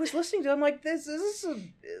now. I was listening to it, I'm like, this is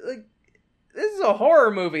a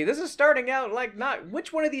horror movie. This is starting out like not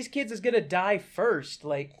which one of these kids is gonna die first.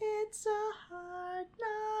 Like, it's a hard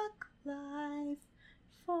knock life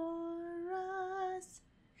for us.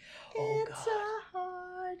 Oh, it's God. a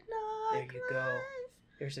hard knock there you go. life.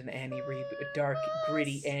 There's an Annie reboot, a dark,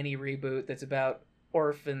 gritty Annie reboot that's about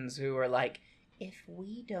orphans who are like, if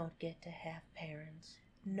we don't get to have parents,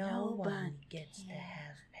 no one gets to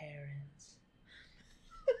have parents.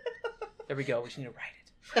 There we go. We just need to write it.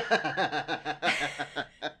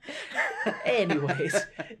 Anyways,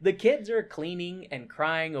 the kids are cleaning and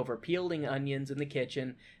crying over peeling onions in the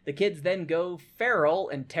kitchen. The kids then go feral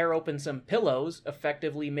and tear open some pillows,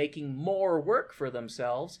 effectively making more work for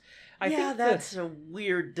themselves. I think that's a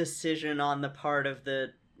weird decision on the part of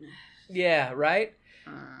the... Yeah, right?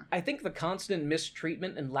 I think the constant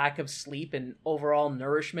mistreatment and lack of sleep and overall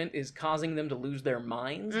nourishment is causing them to lose their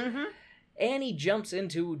minds. Mm-hmm. Annie jumps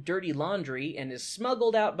into dirty laundry and is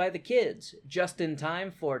smuggled out by the kids, just in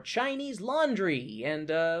time for Chinese laundry, and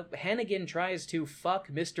Hannigan tries to fuck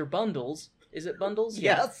Mr. Bundles. Is it Bundles?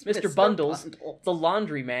 Yes, yeah. Mr. Bundles, the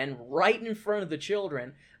laundryman, right in front of the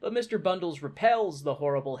children, but Mr. Bundles repels the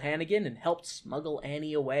horrible Hannigan and helps smuggle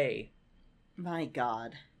Annie away. My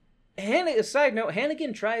God. Side note,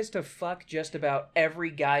 Hannigan tries to fuck just about every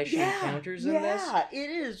guy she encounters in this. Yeah, it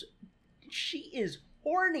is. She is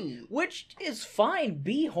horny. Which is fine.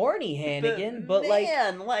 Be horny, Hannigan. But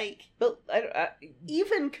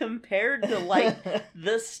even compared to, like,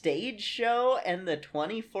 the stage show and the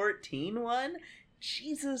 2014 one,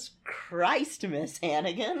 Jesus Christ, Miss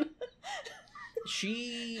Hannigan.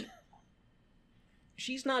 She's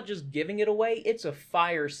not just giving it away, it's a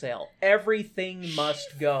fire sale. Everything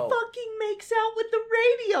must go. Fucking makes out with the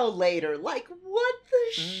radio later. Like, what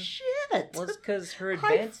the shit? Well, it's because her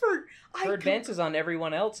advances on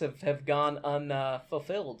everyone else have gone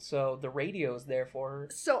unfulfilled, so the radio's there for her.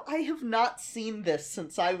 So I have not seen this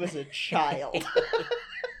since I was a child.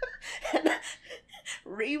 And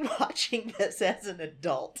rewatching this as an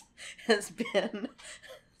adult has been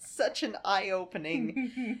such an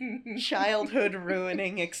eye-opening,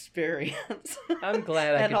 childhood-ruining experience. I'm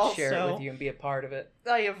glad I could share it with you and be a part of it.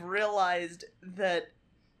 I have realized that,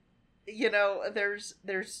 there's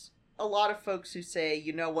a lot of folks who say,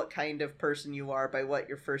 you know what kind of person you are by what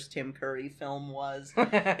your first Tim Curry film was.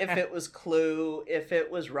 If it was Clue, if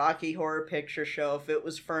it was Rocky Horror Picture Show, if it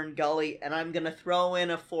was Fern Gully, and I'm going to throw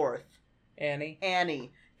in a fourth. Annie.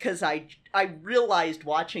 Because I realized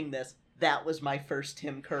watching this, that was my first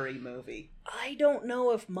Tim Curry movie. I don't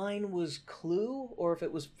know if mine was Clue or if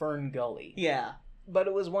it was Fern Gully. Yeah. But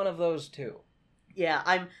it was one of those two. Yeah,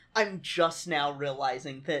 I'm just now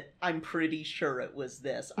realizing that I'm pretty sure it was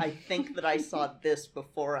this. I think that I saw this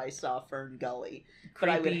before I saw Fern Gully. But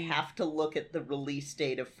I would have to look at the release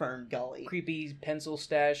date of Fern Gully. Creepy pencil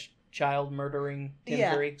stash, child murdering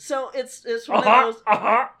Tim Curry. So it's one of those...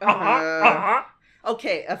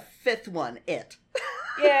 Okay, a fifth one, It.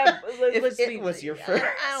 Yeah, if it was your first.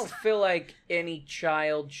 I don't feel like any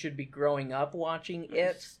child should be growing up watching It.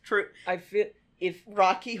 It's true. I feel if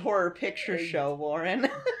Rocky Horror Picture Show, Warren.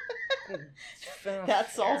 That's fair.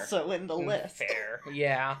 Also in the list. Fair,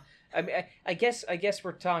 yeah. I mean, I guess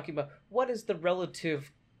we're talking about what is the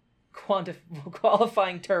relative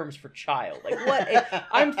qualifying terms for child. Like what?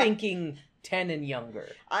 I'm thinking 10 and younger.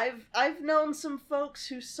 I've known some folks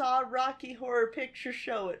who saw Rocky Horror Picture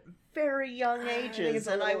Show at very young ages,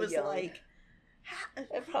 and I was young. Like,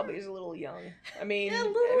 it probably is a little young. I mean, a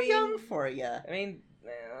little young for you. I mean,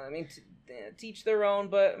 I mean, teach their own,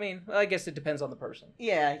 but I mean, I guess it depends on the person.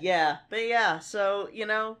 Yeah. But yeah, so, you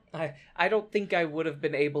know. I don't think I would have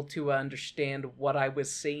been able to understand what I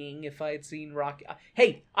was seeing if I had seen Rocky.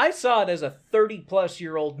 Hey, I saw it as a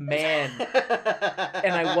 30-plus-year-old man,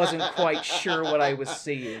 and I wasn't quite sure what I was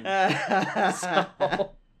seeing.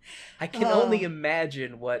 So, I can only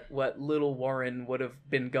imagine what little Warren would have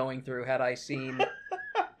been going through had I seen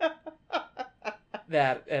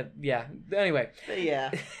that. Yeah. Anyway.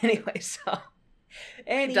 Yeah. Anyway, so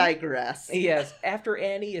Annie digress. Yes. After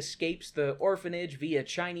Annie escapes the orphanage via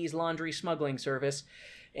Chinese laundry smuggling service,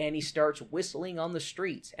 Annie starts whistling on the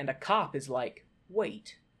streets, and a cop is like,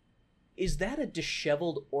 "Wait, is that a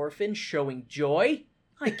disheveled orphan showing joy?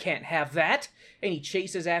 I can't have that." And he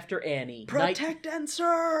chases after Annie. Protect and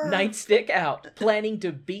serve! Nightstick out, planning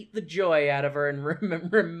to beat the joy out of her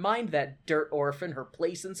and remind that dirt orphan her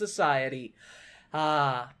place in society.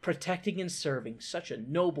 Ah, protecting and serving, such a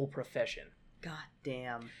noble profession. God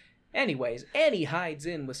damn. Anyways, Annie hides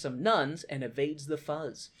in with some nuns and evades the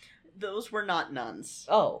fuzz. Those were not nuns.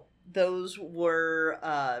 Oh. Those were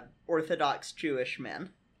Orthodox Jewish men.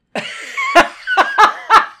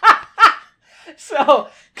 So,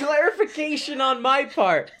 clarification on my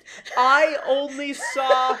part. I only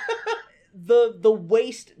saw the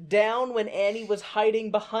waist down when Annie was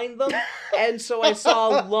hiding behind them, and so I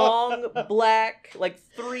saw long black, like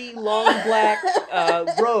 3 long black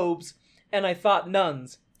robes, and I thought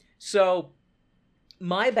nuns. So,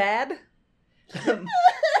 my bad.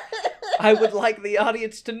 I would like the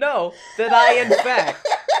audience to know that I, in fact,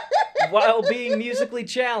 while being musically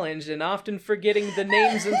challenged and often forgetting the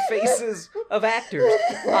names and faces of actors,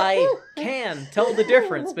 I can tell the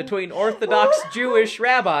difference between Orthodox Jewish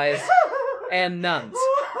rabbis and nuns.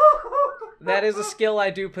 That is a skill I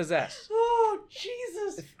do possess. Oh,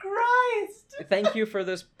 Jesus Christ! Thank you for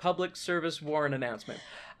this public service Warren announcement.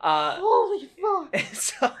 Holy fuck!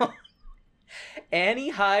 So, Annie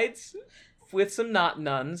hides with some not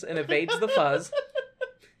nuns and evades the fuzz.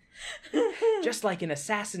 Just like in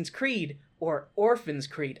Assassin's Creed or Orphan's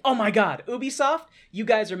Creed. Oh my god, Ubisoft, you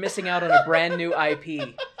guys are missing out on a brand new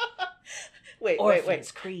IP. Wait.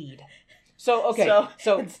 Creed. So, okay.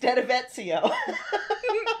 So instead of Ezio.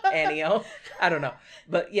 Annio. I don't know.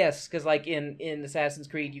 But yes, because like in Assassin's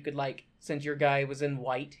Creed, you could like, since your guy was in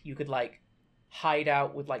white, you could like hide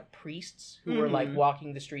out with like priests who were like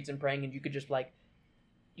walking the streets and praying, and you could just like,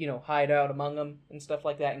 you know, hide out among them and stuff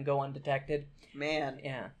like that and go undetected. Man.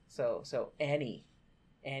 Yeah. So Annie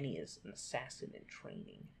is an assassin in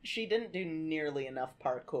training. She didn't do nearly enough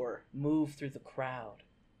parkour. Move through the crowd.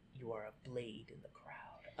 You are a blade in the crowd.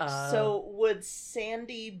 So would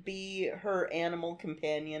Sandy be her animal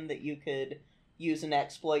companion that you could use an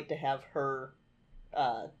exploit to have her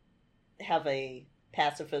have a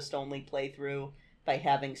pacifist-only playthrough by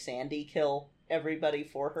having Sandy kill everybody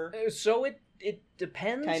for her? So it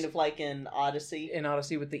depends. Kind of like in Odyssey. In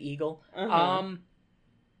Odyssey with the eagle. Uh-huh.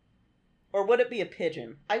 Or would it be a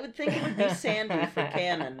pigeon? I would think it would be Sandy for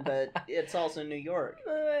canon, but it's also New York.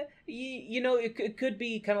 You know, it could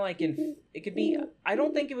be kind of like it could be. I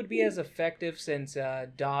don't think it would be as effective since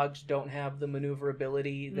dogs don't have the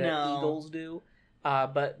maneuverability that eagles do.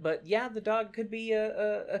 But yeah, the dog could be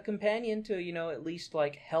a companion to, you know, at least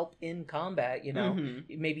like help in combat. You know,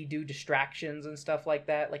 maybe do distractions and stuff like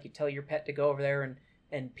that. Like you tell your pet to go over there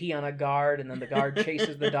and pee on a guard, and then the guard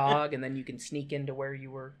chases the dog, and then you can sneak into where you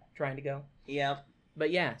were trying to go. Yep.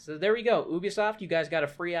 But yeah, so there we go. Ubisoft, you guys got a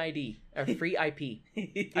free free IP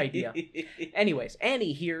idea. Anyways,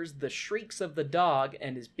 Annie hears the shrieks of the dog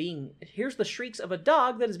hears the shrieks of a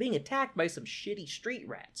dog that is being attacked by some shitty street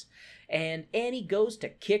rats. And Annie goes to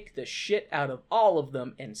kick the shit out of all of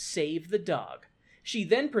them and save the dog. She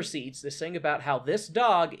then proceeds to sing about how this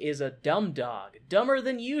dog is a dumb dog, dumber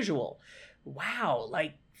than usual. Wow,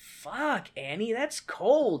 like, fuck, Annie, that's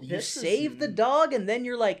cold. You saved the dog, and then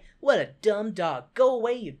you're like, what a dumb dog. Go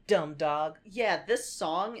away, you dumb dog. Yeah, this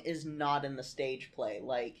song is not in the stage play.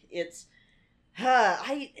 Like, it's...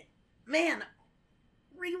 rewatching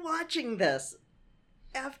this,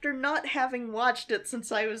 after not having watched it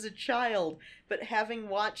since I was a child, but having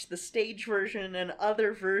watched the stage version and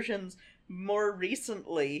other versions more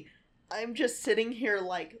recently, I'm just sitting here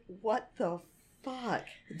like, what the fuck?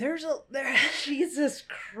 Jesus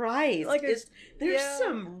Christ. Like there's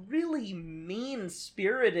some really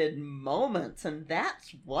mean-spirited moments, and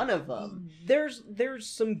that's one of them. There's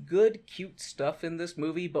some good, cute stuff in this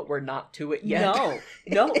movie, but we're not to it yet.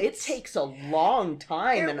 No, it takes a long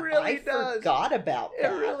time, and really I forgot about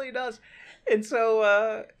that. It really does. And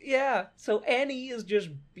so, so Annie is just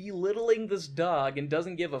belittling this dog and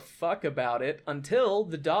doesn't give a fuck about it until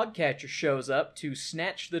the dog catcher shows up to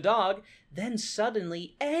snatch the dog. Then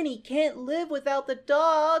suddenly, Annie can't live without the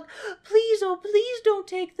dog. Please, oh please don't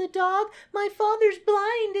take the dog. My father's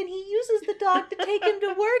blind and he uses the dog to take him to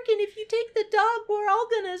work, and if you take the dog, we're all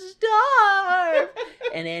gonna starve.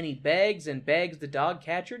 And Annie begs and begs the dog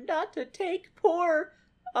catcher not to take poor,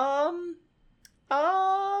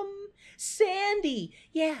 Sandy.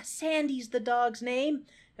 Yeah, Sandy's the dog's name.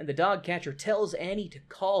 And the dog catcher tells Annie to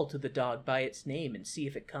call to the dog by its name and see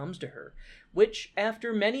if it comes to her. Which,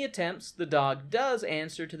 after many attempts, the dog does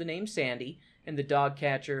answer to the name Sandy, and the dog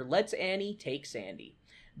catcher lets Annie take Sandy.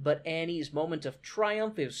 But Annie's moment of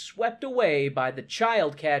triumph is swept away by the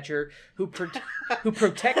child catcher who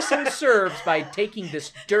protects and serves by taking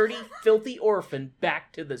this dirty, filthy orphan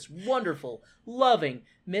back to this wonderful, loving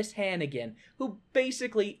Miss Hannigan, who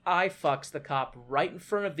basically eye-fucks the cop right in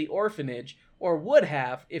front of the orphanage, or would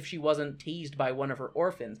have if she wasn't teased by one of her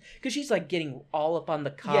orphans. Because she's like getting all up on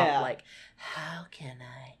the cop, like, how can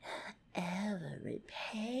I ever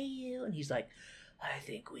repay you? And he's like, I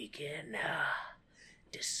think we can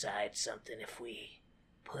decide something if we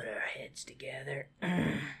put our heads together.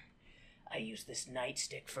 I use this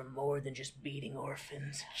nightstick for more than just beating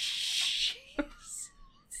orphans.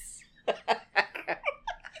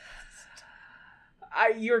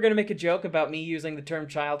 You were going to make a joke about me using the term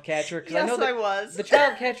child catcher? Yes, I know that I was. The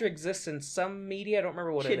child catcher exists in some media. I don't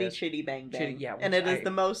remember what it is. Chitty Bang Bang. Chitty, yeah, and it is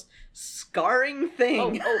the most scarring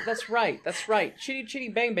thing. Oh, that's right. That's right. Chitty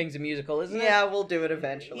Bang Bang's a musical, isn't it? Yeah, we'll do it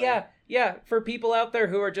eventually. Yeah. For people out there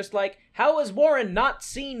who are just like, how has Warren not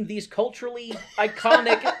seen these culturally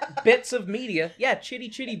iconic bits of media? Yeah,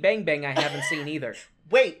 Chitty Bang Bang I haven't seen either.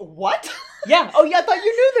 Wait, what? Yeah. Oh, yeah. I thought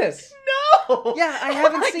you knew this. No. Yeah, I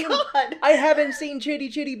haven't seen. God. I haven't seen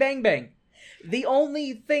Chitty Bang Bang. The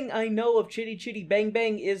only thing I know of Chitty Bang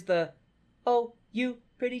Bang is the, oh, you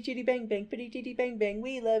pretty Chitty Bang Bang, pretty Chitty Bang Bang,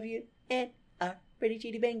 we love you, and our pretty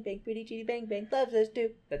Chitty Bang Bang, pretty Chitty Bang Bang loves us too.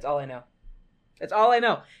 That's all I know. That's all I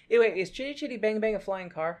know. Anyway, is Chitty Bang Bang a flying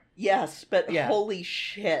car? Yes, but Yeah. Holy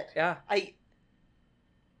shit. Yeah.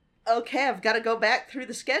 Okay, I've got to go back through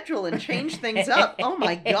the schedule and change things up. Oh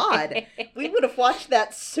my god. We would have watched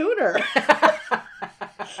that sooner.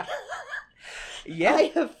 Yeah.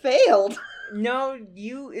 I have failed. No,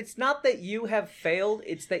 it's not that you have failed,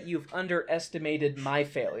 it's that you've underestimated my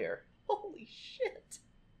failure. Holy shit.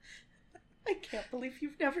 I can't believe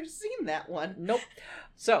you've never seen that one. Nope.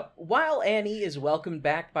 So, while Annie is welcomed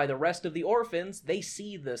back by the rest of the orphans, they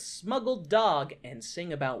see the smuggled dog and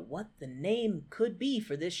sing about what the name could be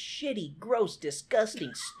for this shitty, gross,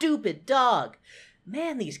 disgusting, stupid dog.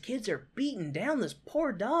 Man, these kids are beating down this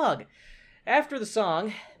poor dog. After the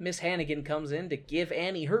song, Miss Hannigan comes in to give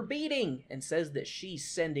Annie her beating and says that she's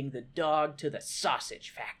sending the dog to the sausage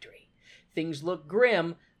factory. Things look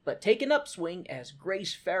grim, but take an upswing as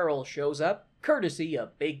Grace Farrell shows up, courtesy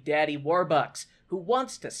of Big Daddy Warbucks, who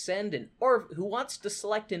wants to select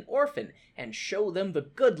an orphan and show them the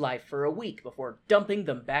good life for a week before dumping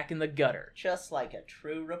them back in the gutter. Just like a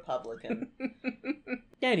true Republican.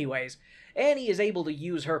 Anyways, Annie is able to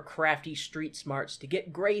use her crafty street smarts to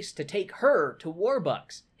get Grace to take her to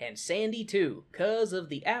Warbucks, and Sandy too, 'cause of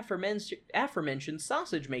the aforementioned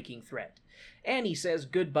sausage-making threat. Annie says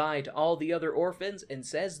goodbye to all the other orphans and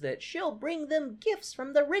says that she'll bring them gifts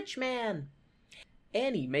from the rich man.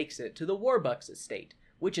 Annie makes it to the Warbucks estate,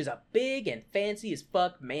 which is a big and fancy as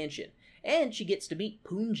fuck mansion, and she gets to meet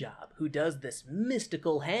Punjab, who does this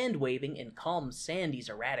mystical hand-waving and calms Sandy's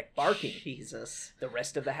erratic barking. Jesus. The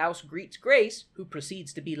rest of the house greets Grace, who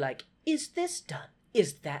proceeds to be like, is this done?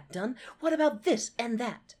 Is that done? What about this and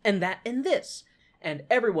that and that and this? And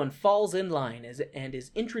everyone falls in line and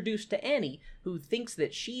is introduced to Annie, who thinks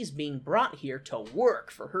that she's being brought here to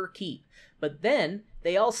work for her keep. But then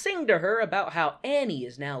they all sing to her about how Annie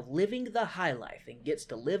is now living the high life and gets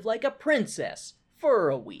to live like a princess for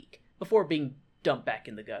a week before being dumped back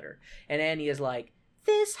in the gutter. And Annie is like,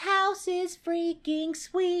 this house is freaking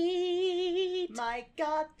sweet. My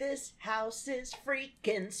god, this house is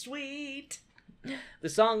freaking sweet. The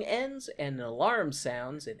song ends and an alarm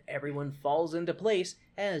sounds and everyone falls into place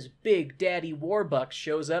as Big Daddy Warbucks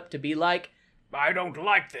shows up to be like, I don't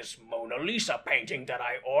like this Mona Lisa painting that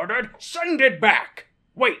I ordered. Send it back.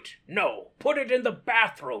 Wait, no. Put it in the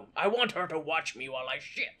bathroom. I want her to watch me while I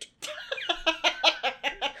shit.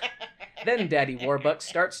 Then Daddy Warbucks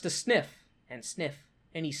starts to sniff,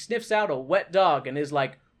 and he sniffs out a wet dog and is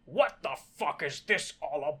like, what the fuck is this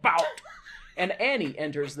all about? And Annie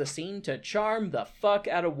enters the scene to charm the fuck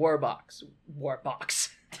out of Warbucks.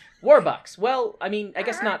 Warbucks. Well, I mean, I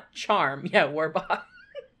guess not charm. Yeah, Warbucks.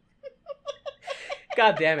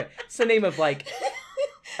 God damn it. It's the name of, like,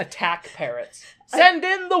 attack parrots. Send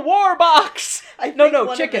in the Warbox!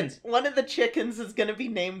 No, chickens. One of the chickens is going to be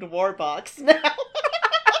named Warbox now.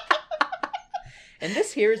 And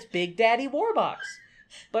this here is Big Daddy Warbox.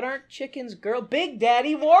 But aren't chickens girl? Big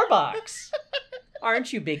Daddy Warbox!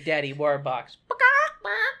 Aren't you, Big Daddy Warbox?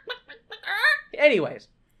 Anyways,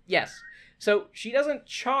 yes. So she doesn't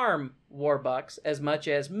charm Warbucks as much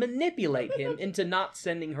as manipulate him into not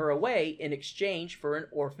sending her away in exchange for an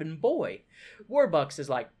orphan boy. Warbucks is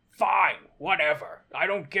like, Fine, whatever. I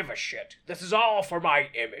don't give a shit. This is all for my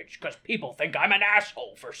image, because people think I'm an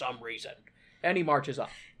asshole for some reason. and he marches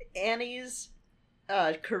off. Annie's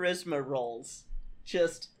charisma rolls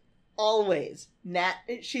just always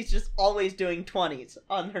she's just always doing 20s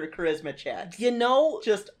on her charisma checks. You know,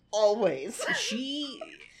 Just always.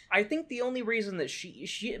 I think the only reason that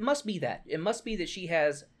it must be that she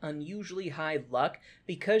has unusually high luck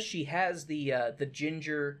because she has the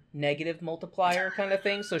ginger negative multiplier kind of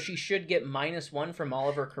thing, so she should get -1 from all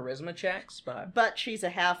of her charisma checks. But she's a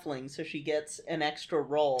halfling, so she gets an extra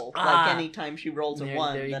roll. Like anytime she rolls a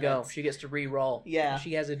 1. There you go. She gets to re-roll. Yeah.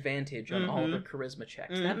 She has advantage on all of her charisma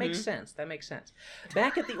checks. That makes sense.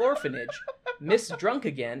 Back at the orphanage, Miss Drunk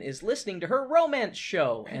Again is listening to her romance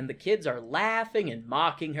show, and the kids are laughing and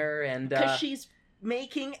mocking her, and because she's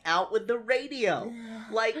making out with the radio.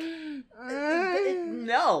 Like,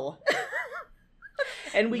 no.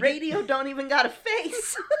 And radio don't even got a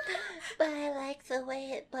face. But I like the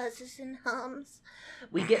way it buzzes and hums.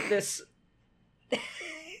 We get this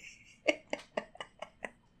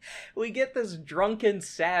drunken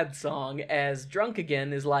sad song as Drunk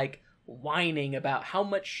Again is like whining about how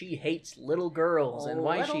much she hates little girls and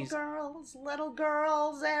why little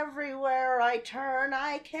girls everywhere I turn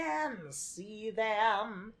I can see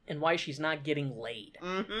them, and why she's not getting laid.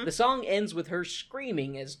 Mm-hmm. The song ends with her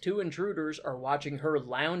screaming as 2 intruders are watching her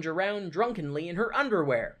lounge around drunkenly in her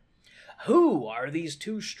underwear. Who are these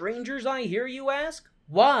 2 strangers, I hear you ask?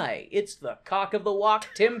 Why, it's the cock of the walk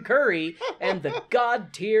Tim Curry and the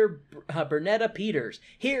god tier Bernetta Peters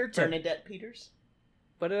here to... Bernadette Peters?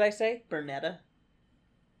 What did I say? Bernetta?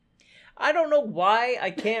 I don't know why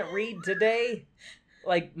I can't read today,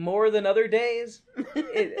 like, more than other days.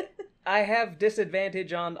 I have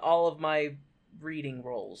disadvantage on all of my reading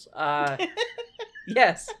rolls.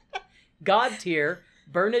 Yes. God tier,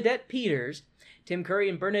 Bernadette Peters. Tim Curry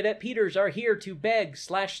and Bernadette Peters are here to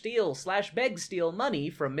beg/steal/beg steal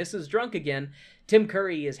money from Mrs. Drunk Again. Tim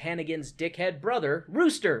Curry is Hannigan's dickhead brother,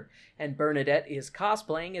 Rooster, and Bernadette is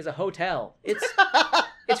cosplaying as a hotel.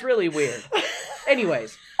 It's really weird.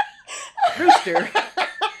 Anyways, Rooster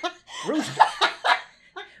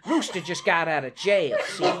just got out of jail,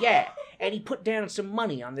 see, yeah. And he put down some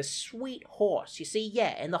money on this sweet horse, you see,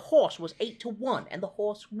 yeah. And the horse was 8-1, and the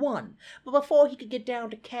horse won. But before he could get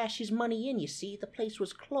down to cash his money in, you see, the place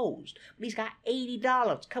was closed. But he's got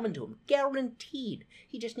 $80 coming to him, guaranteed.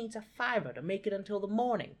 He just needs a $5 to make it until the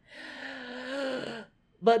morning.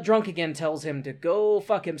 But Drunk Again tells him to go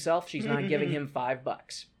fuck himself. She's not giving him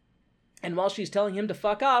 $5. And while she's telling him to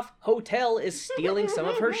fuck off, Hotel is stealing some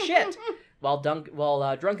of her shit. While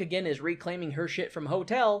Drunk Again is reclaiming her shit from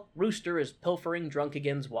Hotel, Rooster is pilfering Drunk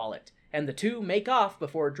Again's wallet. And the 2 make off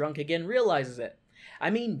before Drunk Again realizes it.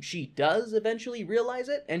 I mean, she does eventually realize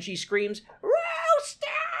it, and she screams, Rooster!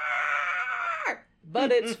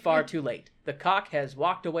 But it's far too late. The cock has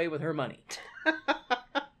walked away with her money.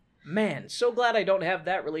 Man, so glad I don't have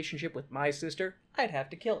that relationship with my sister. I'd have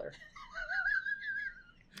to kill her.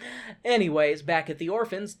 Anyways, back at the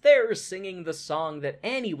orphans, they're singing the song that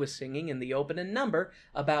Annie was singing in the opening number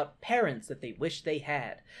about parents that they wish they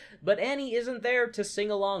had. But Annie isn't there to sing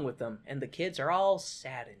along with them, and the kids are all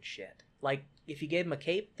sad and shit. Like, if you gave them a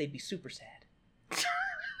cape, they'd be super sad.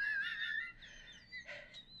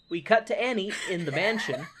 We cut to Annie in the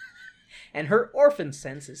mansion, and her orphan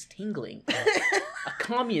sense is tingling. A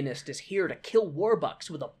communist is here to kill Warbucks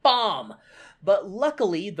with a bomb. But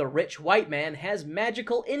luckily, the rich white man has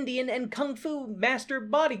magical Indian and Kung Fu master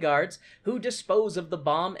bodyguards who dispose of the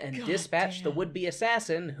bomb and dispatch the would-be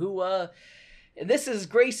assassin who, this is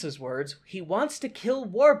Grace's words, he wants to kill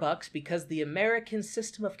Warbucks because the American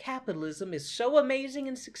system of capitalism is so amazing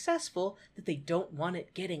and successful that they don't want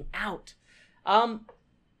it getting out.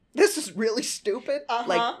 This is really stupid.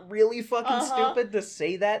 Like, really fucking stupid to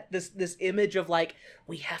say that. This image of, like,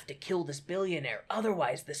 we have to kill this billionaire,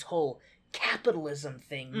 otherwise this whole capitalism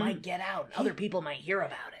thing might get out and other people might hear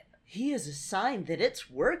about it. He is a sign that it's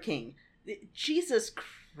working. Jesus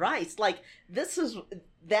Christ. Like, this is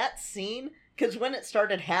that scene, because when it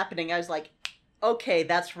started happening, I was like, okay,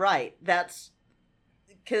 that's right. That's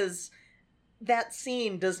because that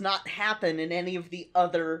scene does not happen in any of the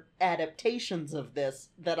other adaptations of this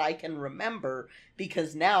that I can remember,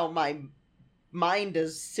 because now my mind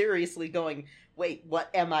is seriously going, wait, what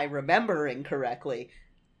am I remembering correctly?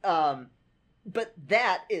 But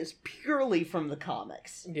that is purely from the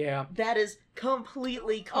comics. Yeah. That is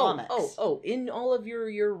completely comics. In all of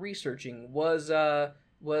your researching, was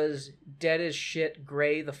Dead as Shit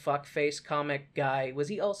Gray, the fuckface comic guy, was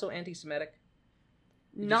he also anti-Semitic?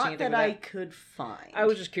 Did you see Not anything that with I could find. I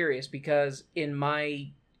was just curious because in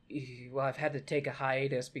my... Well, I've had to take a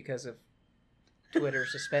hiatus because of Twitter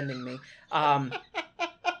suspending me.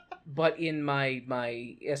 But in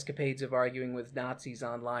my escapades of arguing with Nazis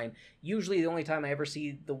online, usually the only time I ever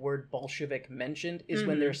see the word Bolshevik mentioned is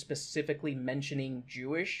when they're specifically mentioning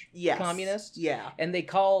Jewish communists. Yeah. And they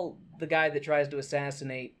call the guy that tries to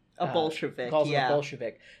assassinate A Bolshevik, calls him yeah. a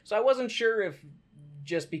Bolshevik. So I wasn't sure if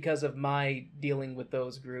just because of my dealing with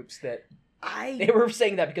those groups that they were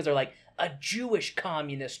saying that because they're like, a Jewish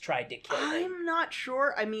communist tried to kill him. I'm not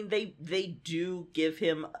sure. I mean, they do give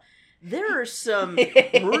him... There are some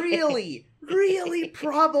really, really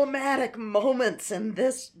problematic moments in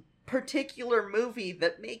this particular movie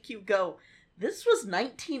that make you go, this was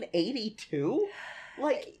 1982?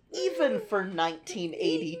 Like, even for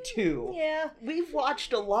 1982. Yeah. We've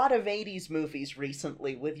watched a lot of 80s movies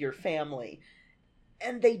recently with your family,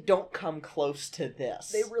 and they don't come close to this.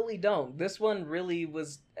 They really don't. This one really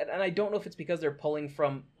was... And I don't know if it's because they're pulling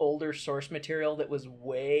from older source material that was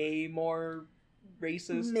way more...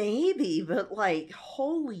 racist. Maybe, but like,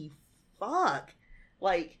 holy fuck.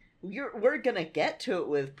 Like, we're gonna get to it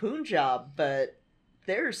with Punjab, but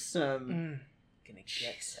there's some... Gonna get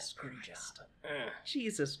Jesus Christ.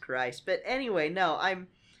 Jesus Christ. But anyway, no,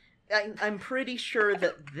 I'm pretty sure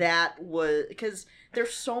that was... Because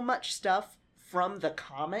there's so much stuff from the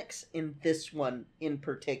comics in this one in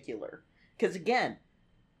particular. Because again,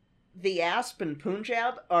 the Asp and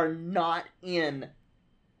Punjab are not in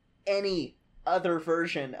any other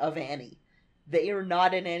version of Annie. They are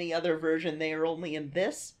not in any other version. They are only in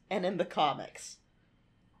this and in the comics.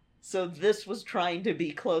 So this was trying to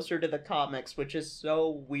be closer to the comics, which is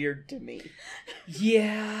so weird to me.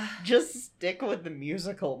 Yeah. Just stick with the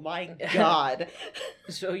musical, my god.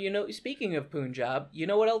 So, speaking of Punjab, you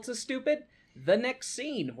know what else is stupid? The next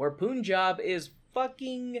scene, where Punjab is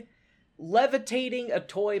fucking levitating a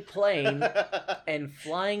toy plane and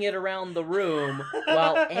flying it around the room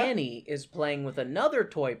while Annie is playing with another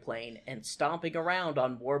toy plane and stomping around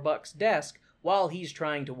on Warbucks' desk while he's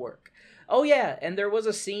trying to work. Oh yeah, and there was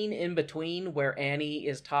a scene in between where Annie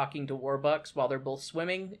is talking to Warbucks while they're both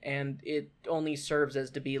swimming, and it only serves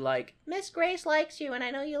as to be like, Miss Grace likes you and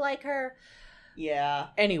I know you like her. Yeah.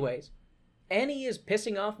 Anyways, Annie is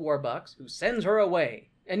pissing off Warbucks, who sends her away.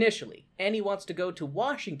 Initially, Annie wants to go to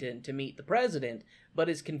Washington to meet the president, but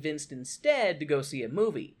is convinced instead to go see a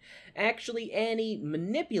movie. Actually, Annie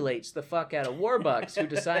manipulates the fuck out of Warbucks, who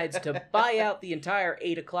decides to buy out the entire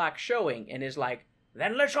 8 o'clock showing, and is like,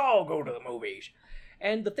 then let's all go to the movies.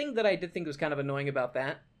 And the thing that I did think was kind of annoying about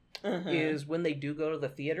that is when they do go to the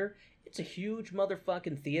theater, it's a huge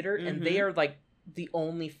motherfucking theater, and they are like the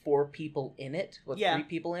only 4 people in it, with 3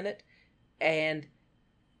 people in it, and...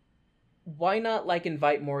 why not,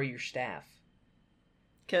 invite more of your staff?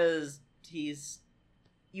 Because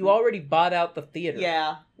you already bought out the theater.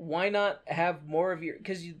 Yeah. Why not have more of your...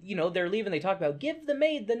 Because, they're leaving, they talk about, give the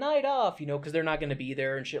maid the night off, because they're not going to be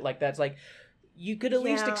there and shit like that. It's like, you could at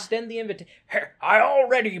least extend the invitation. I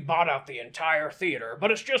already bought out the entire theater, but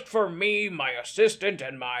it's just for me, my assistant,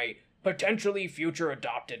 and my potentially future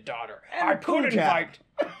adopted daughter. And I could Punjab. invite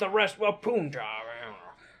the rest... Well, Punjab...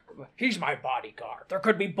 He's my bodyguard. There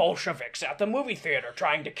could be Bolsheviks at the movie theater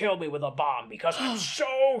trying to kill me with a bomb because I'm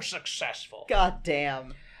so successful. God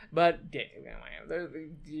damn. But,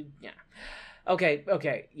 yeah.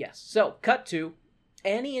 Okay, yes. So, cut to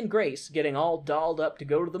Annie and Grace getting all dolled up to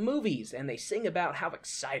go to the movies, and they sing about how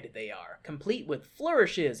excited they are, complete with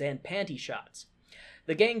flourishes and panty shots.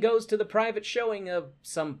 The gang goes to the private showing of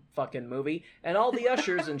some fucking movie, and all the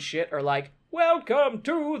ushers and shit are like, welcome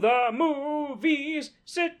to the movies,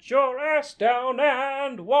 sit your ass down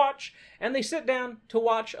and watch. And they sit down to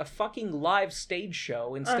watch a fucking live stage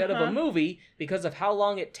show instead of a movie because of how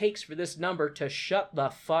long it takes for this number to shut the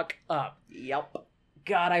fuck up. Yep.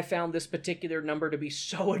 God, I found this particular number to be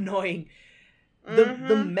so annoying.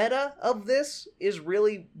 The meta of this is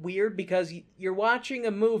really weird because you're watching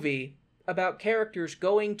a movie about characters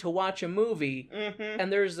going to watch a movie,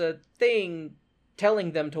 and there's a thing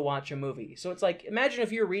telling them to watch a movie. So it's like, imagine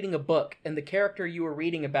if you're reading a book, and the character you were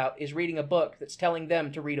reading about is reading a book that's telling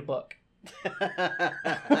them to read a book.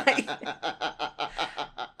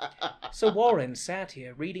 So Warren sat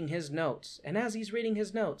here reading his notes, and as he's reading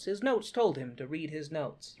his notes told him to read his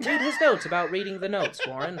notes. Read his notes about reading the notes,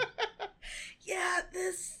 Warren. Yeah,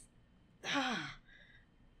 this...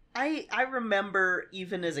 I remember,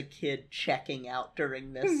 even as a kid, checking out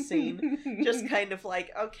during this scene. Just kind of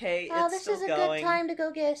like, okay, Oh, it's this still is a going. good time to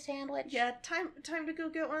go get a sandwich. Yeah, time to go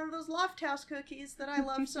get one of those Loft House cookies that I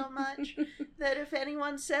love so much. That if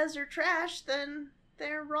anyone says they're trash, then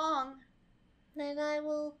they're wrong. Then I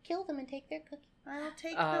will kill them and take their cookie. I'll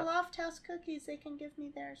take the Loft House cookies. They can give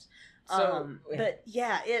me theirs. So, But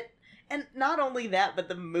yeah, and not only that, but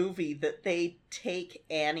the movie that they take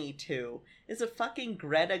Annie to is a fucking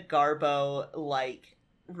Greta Garbo, like,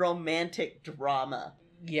 romantic drama.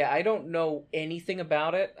 Yeah, I don't know anything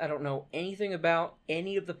about it. I don't know anything about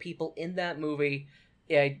any of the people in that movie.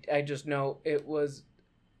 I just know it was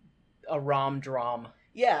a rom-drom.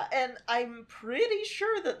 Yeah, and I'm pretty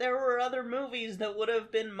sure that there were other movies that would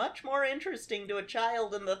have been much more interesting to a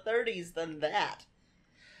child in the 30s than that.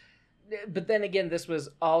 But then again, this was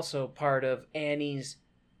also part of Annie's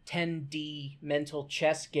 10D mental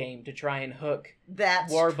chess game to try and hook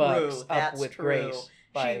That's Warbucks true. up That's with true. Grace.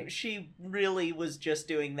 By... She really was just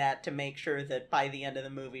doing that to make sure that by the end of the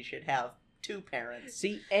movie she'd have two parents.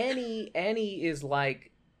 See, Annie is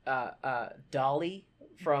like Dolly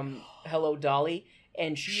from Hello Dolly,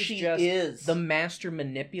 and she is the master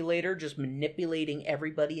manipulator, just manipulating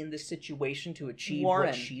everybody in this situation to achieve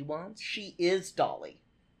what she wants. She is Dolly.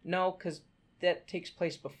 No, because that takes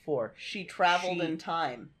place before. She traveled in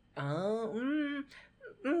time.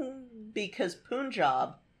 Because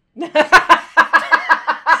Punjab.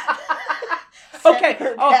 Okay,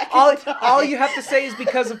 all you have to say is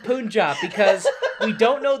because of Punjab, because we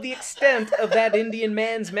don't know the extent of that Indian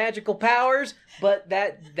man's magical powers, but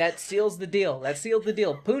that seals the deal. That sealed the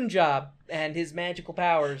deal. Punjab and his magical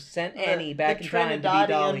powers sent Annie back in time to be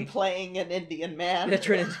Dolly. Playing an Indian man. The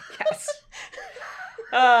Trinidad, yes.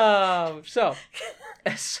 So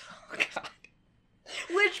God.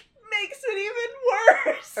 Which makes it even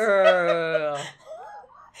worse.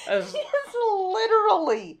 He's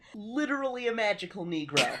literally a magical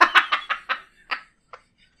Negro.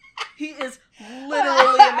 He is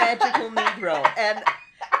literally a magical Negro, and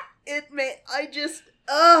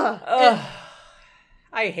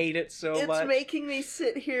I hate it so much. It's making me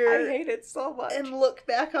sit here. I hate it so much. And look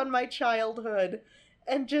back on my childhood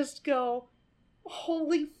and just go,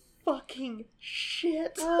 holy fucking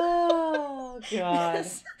shit. Oh, God.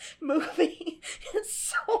 This movie is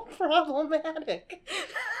so problematic.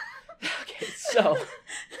 Okay, so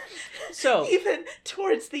even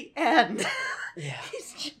towards the end. Yeah.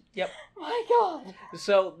 Yep. My God.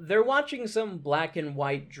 So they're watching some black and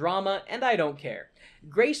white drama, and I don't care.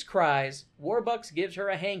 Grace cries, Warbucks gives her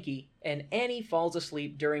a hanky, and Annie falls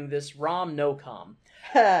asleep during this rom-no-com.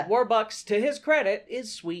 Warbucks, to his credit,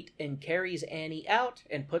 is sweet and carries Annie out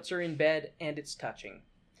and puts her in bed, and it's touching.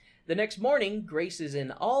 The next morning, Grace is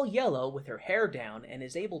in all yellow with her hair down and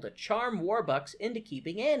is able to charm Warbucks into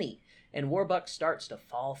keeping Annie. And Warbucks starts to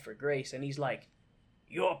fall for Grace, and he's like,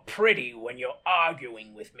 "You're pretty when you're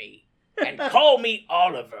arguing with me, and call me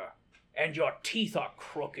Oliver, and your teeth are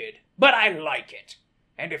crooked, but I like it.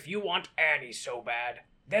 And if you want Annie so bad,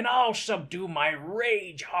 then I'll subdue my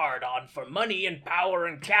rage hard-on for money and power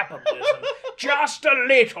and capitalism just a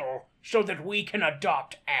little so that we can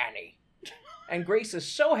adopt Annie." And Grace is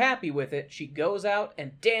so happy with it, she goes out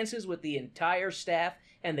and dances with the entire staff,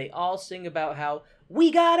 and they all sing about how,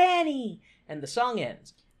 "We got Annie!" And the song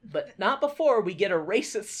ends. But not before we get a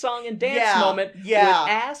racist song and dance moment with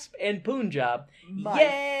Asp and Punjab.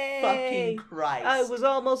 Yay! Fucking Christ. I was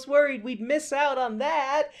almost worried we'd miss out on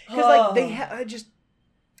that. Because,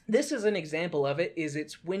 this is an example of it,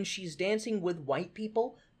 it's when she's dancing with white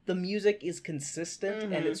people, the music is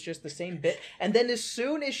consistent and it's just the same bit. And then as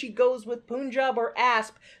soon as she goes with Punjab or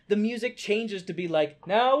Asp, the music changes to be like,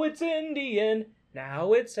 now it's Indian,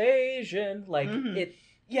 now it's Asian.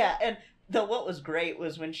 Yeah, and what was great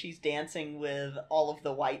was when she's dancing with all of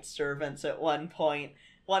the white servants at one point,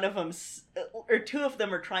 one of them, or two of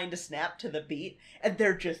them are trying to snap to the beat, and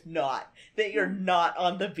they're just not. They are not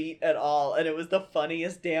on the beat at all, and it was the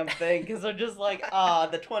funniest damn thing, because they're just like,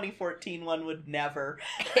 the 2014 one would never.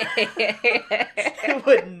 It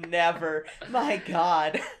would never. My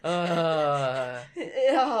God.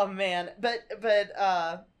 Oh, man. But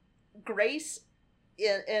Grace,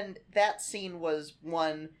 and that scene was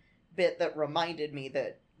one bit that reminded me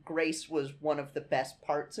that Grace was one of the best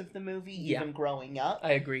parts of the movie, even growing up.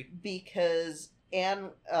 I agree. Because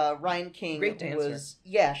Ryan King Great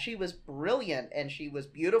dancer. she was brilliant, and she was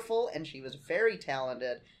beautiful, and she was very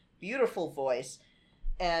talented, beautiful voice.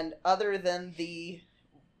 And other than the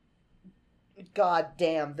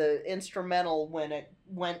the instrumental when it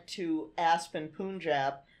went to Aspen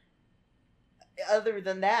Punjab, other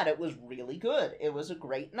than that, it was really good. It was a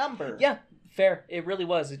great number. Yeah, fair. It really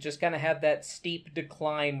was. It just kind of had that steep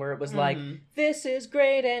decline where it was like, this is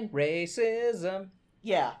great and racism.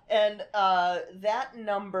 Yeah, and that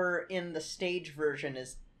number in the stage version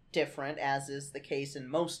is different, as is the case in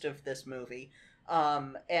most of this movie.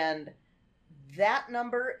 And that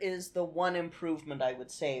number is the one improvement I would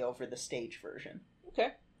say over the stage version.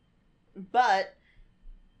 Okay. But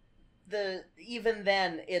even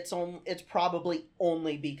then, it's probably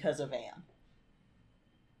only because of Anne.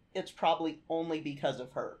 It's probably only because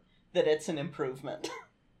of her that it's an improvement.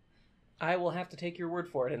 I will have to take your word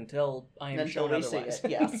for it until I am shown otherwise. See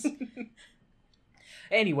it, yes.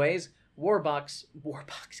 Anyways, Warbucks,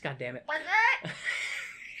 goddammit.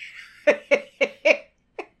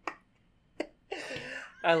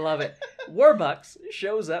 I love it. Warbucks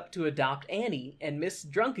shows up to adopt Annie, and Miss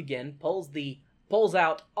Drunk Again pulls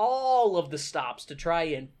out all of the stops to try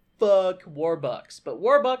and fuck Warbucks. But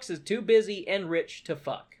Warbucks is too busy and rich to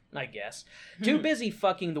fuck, I guess. Too busy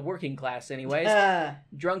fucking the working class anyways.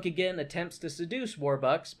 Drunk Again attempts to seduce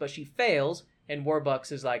Warbucks, but she fails, and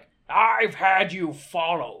Warbucks is like, I've had you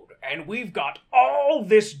followed, and we've got all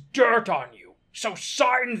this dirt on you. So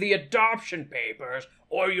sign the adoption papers,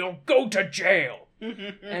 or you'll go to jail.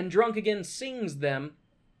 And Drunk Again signs them.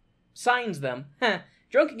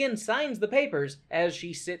 Drunk Again signs the papers as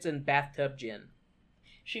she sits in bathtub gin.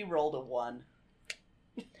 She rolled a 1.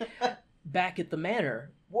 Back at the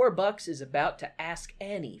manor, Warbucks is about to ask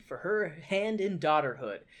Annie for her hand in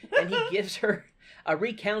daughterhood, and he gives her a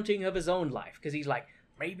recounting of his own life, because he's like,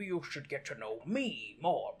 maybe you should get to know me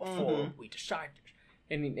more before we decide this.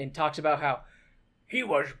 And talks about how he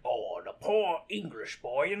was born a poor English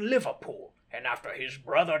boy in Liverpool, and after his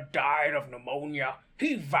brother died of pneumonia,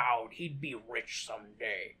 he vowed he'd be rich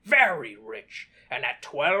someday, very rich, and at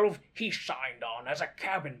 12 he signed on as a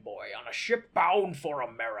cabin boy on a ship bound for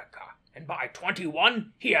America, and by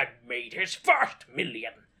 21 he had made his first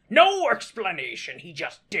million. No explanation, he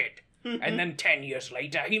just did. And then 10 years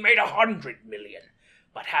later he made 100 million.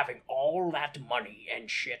 But having all that money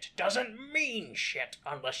and shit doesn't mean shit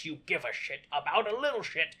unless you give a shit about a little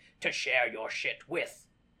shit to share your shit with.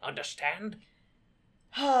 Understand?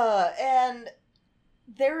 And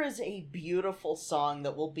there is a beautiful song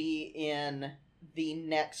that will be in the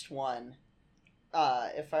next one,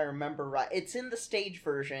 if I remember right. It's in the stage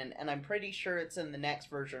version, and I'm pretty sure it's in the next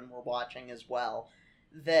version we're watching as well,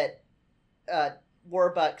 that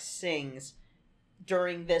Warbucks sings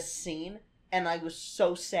during this scene, and I was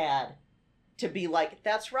so sad to be like,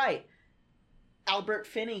 that's right, Albert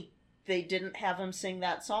Finney, they didn't have him sing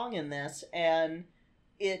that song in this, and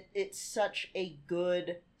it's such a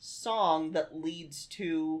good song that leads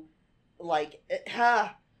to, like,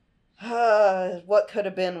 what could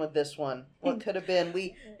have been with this one? What could have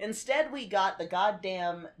been? Instead we got the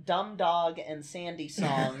goddamn Dumb Dog and Sandy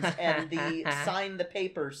songs and the Sign the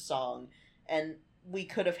Papers song, and we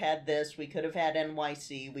could have had this, we could have had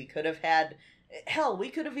NYC, we could have had, hell, we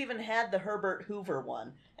could have even had the Herbert Hoover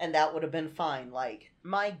one, and that would have been fine. Like,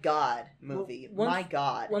 my God, movie. My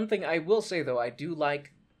God. One thing I will say, though, I do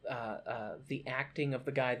like the acting of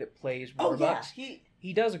the guy that plays Warbucks. Oh, yeah.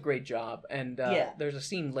 He does a great job, and there's a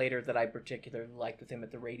scene later that I particularly liked with him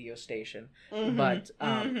at the radio station. But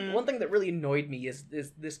one thing that really annoyed me is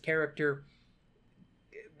this character,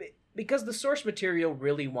 because the source material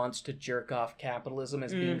really wants to jerk off capitalism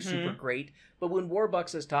as being super great, but when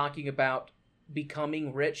Warbucks is talking about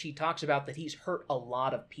becoming rich, he talks about that he's hurt a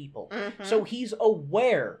lot of people. So he's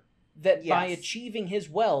aware that by achieving his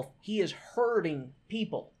wealth, he is hurting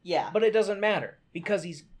people. Yeah. But it doesn't matter, because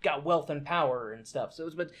he's got wealth and power and stuff. So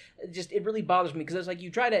it really bothers me, because it's like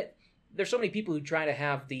there's so many people who try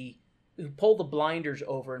to who pull the blinders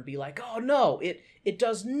over and be like, oh no, it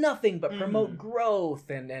does nothing but promote growth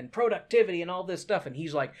and productivity and all this stuff. And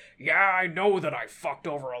he's like, yeah, I know that I fucked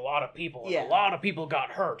over a lot of people and a lot of people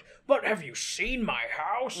got hurt, but have you seen my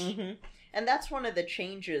house? And that's one of the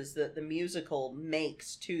changes that the musical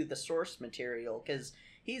makes to the source material, because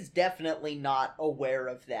he's definitely not aware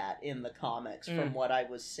of that in the comics from what I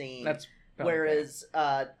was seeing. Whereas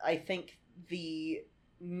I think the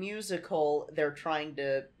musical, they're trying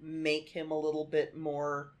to make him a little bit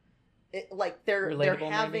more they're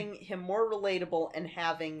having him more relatable and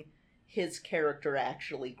having his character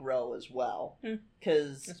actually grow as well,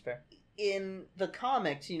 because in the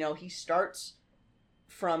comics, he starts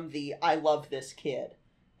from the I love this kid,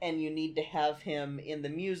 and you need to have him in the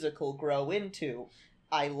musical grow into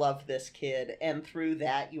I love this kid. And through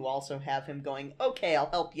that, you also have him going, okay, I'll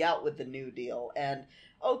help you out with the New Deal. And,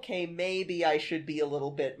 okay, maybe I should be a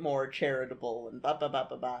little bit more charitable and blah, blah, blah,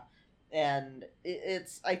 blah, blah. And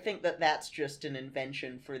I think that's just an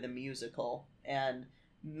invention for the musical and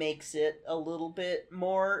makes it a little bit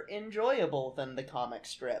more enjoyable than the comic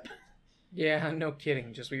strip. Yeah, no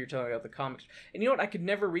kidding. Just what you're talking about, the comics. And you know what? I could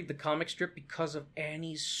never read the comic strip because of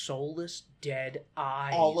Annie's soulless, dead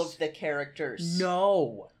eyes. All of the characters.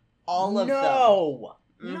 No. All of them. No.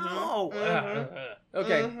 Mhm. No.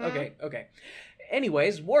 Mhm. Okay.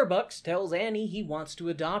 Anyways, Warbucks tells Annie he wants to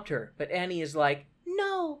adopt her, but Annie is like,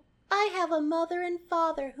 No, I have a mother and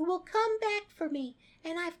father who will come back for me,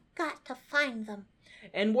 and I've got to find them.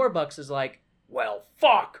 and Warbucks is like, Well,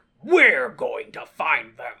 fuck. We're going to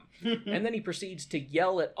find them. and then he proceeds to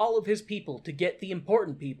yell at all of his people to get the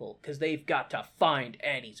important people, because they've got to find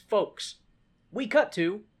Annie's folks. We cut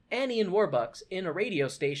to Annie and Warbucks in a radio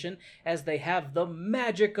station as they have the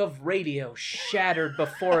magic of radio shattered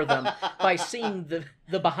before them by seeing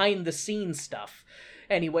the behind-the-scenes stuff.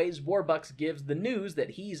 Anyways, Warbucks gives the news that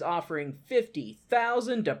he's offering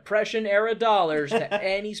 50,000 Depression-era dollars to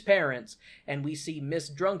Annie's parents, and we see Miss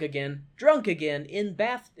Drunk again in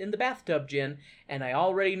the bathtub gin, and I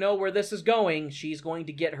already know where this is going. She's going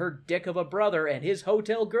to get her dick of a brother and his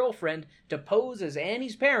hotel girlfriend to pose as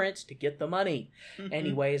Annie's parents to get the money.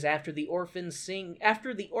 Anyways, after the orphans sing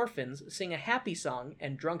a happy song,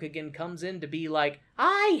 and Drunk again comes in to be like,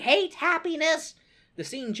 I hate happiness. The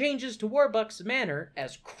scene changes to Warbucks' manor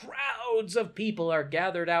as crowds of people are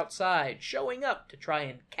gathered outside, showing up to try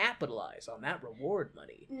and capitalize on that reward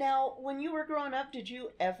money. Now, when you were growing up, did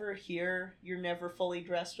you ever hear You're Never Fully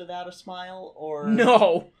Dressed Without a Smile? Or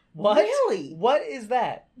No! What? Really? What is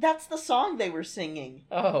that? That's the song they were singing.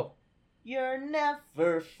 Oh. You're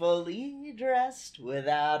never fully dressed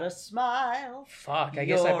without a smile. Fuck, I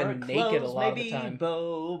guess I've been Your naked a clothes lot of may the be time.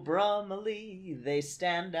 Beau Brummely, they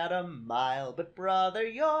stand out a mile. But brother,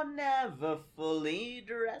 you're never fully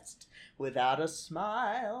dressed without a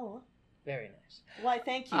smile. Very nice. Why,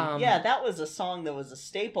 thank you. Um, Yeah, that was a song that was a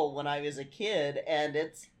staple when I was a kid, and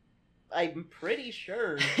I'm pretty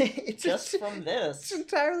sure It's just from this. It's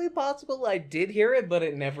entirely possible I did hear it, but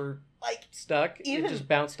it never Like, stuck. even- It just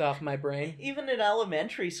bounced off my brain. even in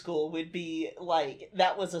elementary school would be like,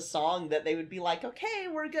 that was a song that they would be like, okay,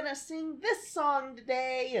 we're gonna sing this song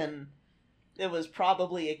today, and it was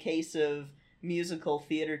probably a case of musical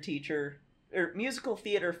theater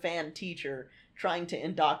fan teacher trying to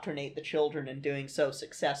indoctrinate the children and doing so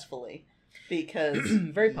successfully. Because,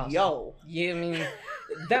 Very possible. yo. Yeah, I mean,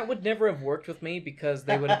 that would never have worked with me because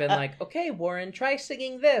they would have been like, okay, Warren, try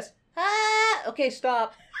singing this. Okay,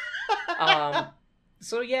 stop.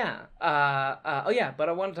 So yeah. But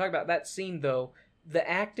I want to talk about that scene, though. The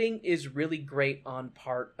acting is really great on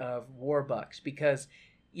part of Warbucks because,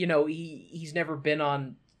 you know, he's never been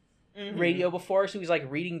on radio before, so he's like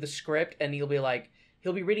reading the script and he'll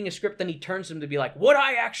be reading a script, then he turns to him to be like, would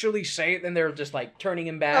I actually say it? Then they're just like turning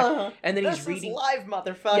him back. And then This he's reading is live,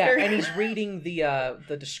 motherfucker. Yeah, and he's reading the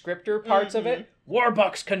descriptor parts of it.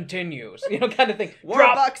 Warbucks continues, you know, kind of thing.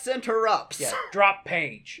 Warbucks interrupts. Yeah, drop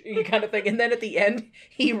page, you kind of thing. And then at the end,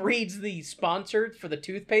 he reads the sponsor for the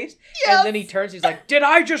toothpaste, and then he turns. He's like, "Did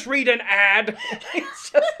I just read an ad?" It's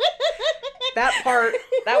just, that part.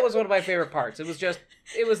 That was one of my favorite parts. It was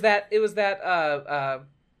that.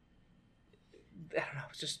 I don't know.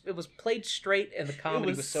 It was played straight, and the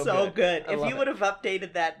comedy was so good. I If love you it. would have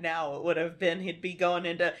updated that now, it would have been he'd be going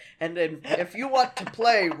into and then if you want to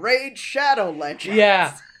play Raid Shadow Legends.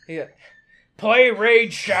 Yeah. Play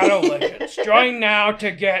Raid Shadow Legends. Join now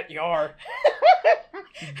to get your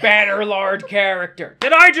Bannerlord character.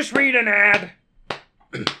 Did I just read an ad?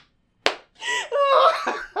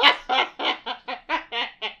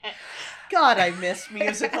 God, I miss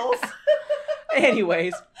musicals.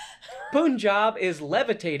 Anyways, Punjab is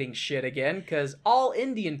levitating shit again because all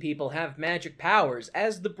Indian people have magic powers,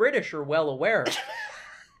 as the British are well aware of.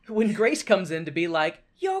 When Grace comes in to be like,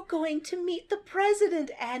 "You're going to meet the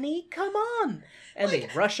president, Annie, come on!" And they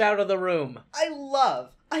rush out of the room. I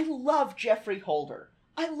love Jeffrey Holder.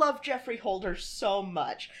 I love Jeffrey Holder so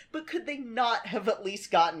much, but could they not have at least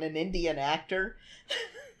gotten an Indian actor?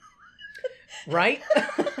 Right?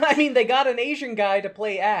 I mean, they got an Asian guy to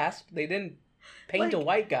play Asp. They didn't paint a Like-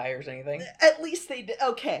 white guy or anything. At least they did.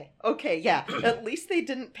 Okay, yeah. At least they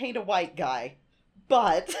didn't paint a white guy.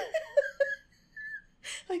 But,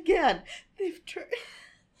 again, they've turned...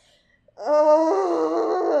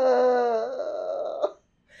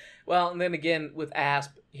 Well, and then again, with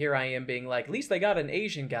Asp, here I am being like, at least they got an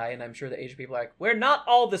Asian guy, and I'm sure the Asian people are like, we're not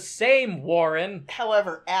all the same, Warren.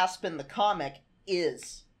 However, Asp in the comic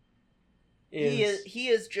is. He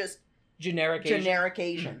is just generic Asian. generic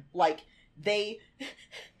Asian. Like,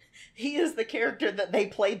 he is the character that they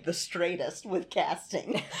played the straightest with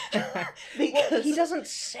casting. Well, he doesn't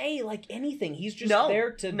say, like, anything. He's just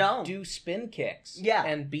there to do spin kicks. Yeah.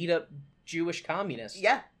 And beat up Jewish communists.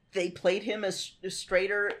 Yeah, they played him as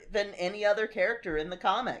straighter than any other character in the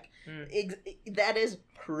comic. That is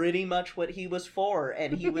pretty much what he was for,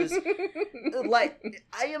 and he was like,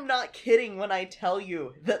 I am not kidding when I tell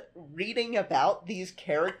you that reading about these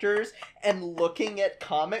characters and looking at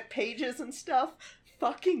comic pages and stuff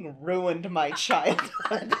fucking ruined my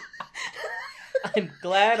childhood. I'm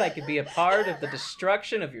glad I could be a part of the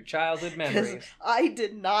destruction of your childhood memories. I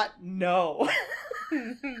did not know.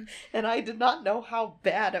 And I did not know how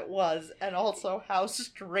bad it was, and also how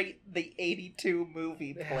straight the 82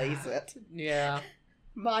 movie plays it. Yeah.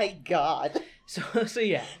 My God.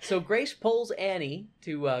 So Grace pulls Annie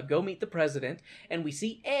to go meet the president, and we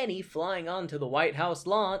see Annie flying onto the White House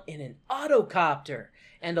lawn in an autocopter,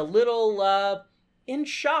 and a little, in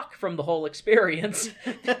shock from the whole experience.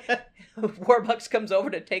 Warbucks comes over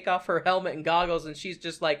to take off her helmet and goggles, and she's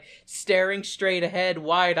just, like, staring straight ahead,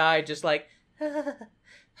 wide-eyed, just like...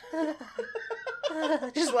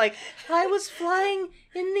 Just like, I was flying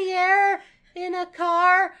in the air in a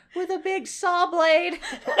car with a big saw blade.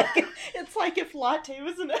 It's like if Latte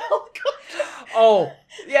was an helicopter. Oh,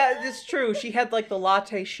 yeah, it's true. She had, like, the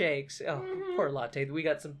latte shakes. Oh, poor Latte. We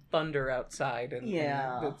got some thunder outside, and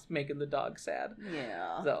it's making the dog sad.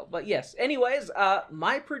 Yeah. So, but yes. Anyways,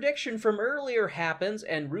 my prediction from earlier happens,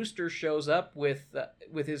 and Rooster shows up with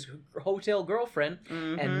his hotel girlfriend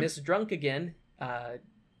and Miss Drunk Again,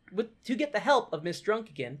 to get the help of Miss Drunk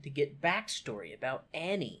Again to get backstory about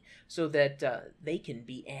Annie, so that they can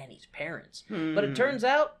be Annie's parents. But it turns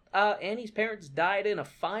out Annie's parents died in a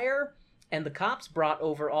fire, and the cops brought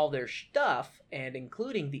over all their stuff, and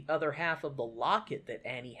including the other half of the locket that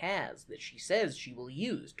Annie has, that she says she will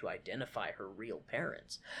use to identify her real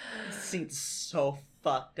parents. Seems so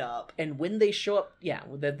fucked up. And when they show up,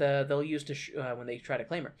 they'll use to when they try to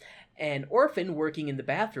claim her. An orphan working in the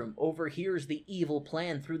bathroom overhears the evil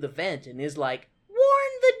plan through the vent and is like,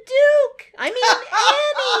 "Warn the Duke! I mean,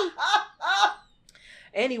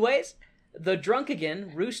 Annie!" Anyways, the Drunk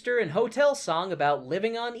Again, Rooster, and Hotel song about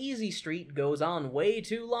living on Easy Street goes on way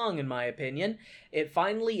too long, in my opinion. It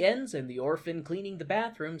finally ends, and the orphan cleaning the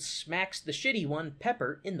bathroom smacks the shitty one,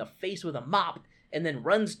 Pepper, in the face with a mop, and then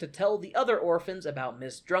runs to tell the other orphans about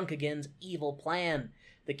Miss Drunk Again's evil plan.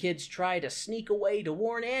 The kids try to sneak away to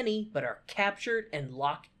warn Annie, but are captured and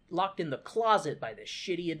locked in the closet by the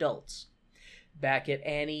shitty adults. Back at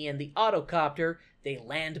Annie and the autocopter, they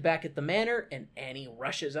land back at the manor, and Annie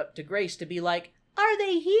rushes up to Grace to be like, "Are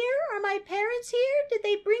they here? Are my parents here? Did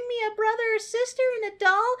they bring me a brother or sister and a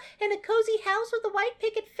doll and a cozy house with a white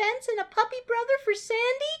picket fence and a puppy brother for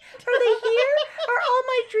Sandy? Are they here? Are all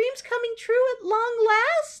my dreams coming true at long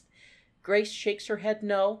last?" Grace shakes her head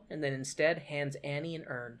no, and then instead hands Annie an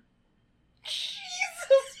urn.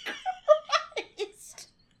 Jesus Christ!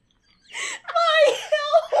 My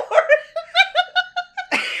hell!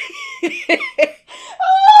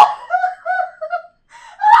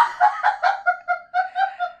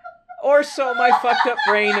 Or so my fucked up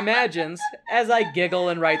brain imagines as I giggle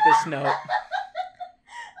and write this note.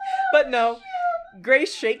 But no,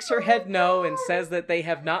 Grace shakes her head no and says that they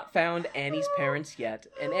have not found Annie's parents yet,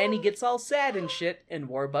 and Annie gets all sad and shit, and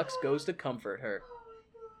Warbucks goes to comfort her.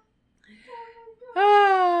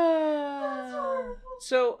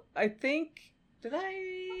 So, I think... Did I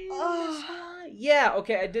miss a line? Yeah,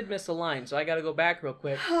 okay, I did miss a line, so I gotta go back real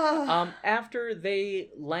quick. After they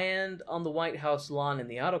land on the White House lawn in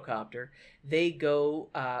the autocopter, they go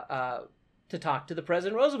to talk to the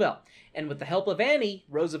President Roosevelt. And with the help of Annie,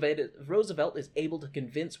 Roosevelt is able to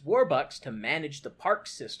convince Warbucks to manage the park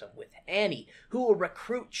system with Annie, who will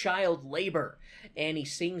recruit child labor. Annie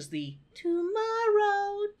sings the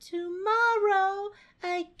 "Tomorrow, tomorrow,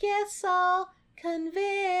 I guess I'll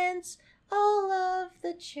convince all of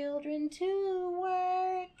the children to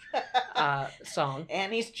work" song.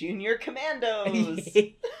 Annie's Junior Commandos.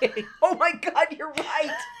 Oh my God, you're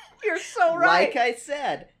right. You're so right. Like I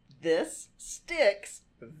said, this sticks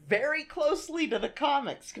very closely to the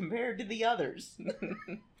comics compared to the others.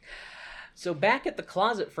 So back at the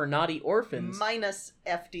closet for naughty orphans. Minus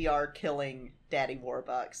FDR killing Daddy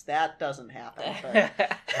Warbucks. That doesn't happen.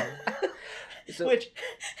 But... Which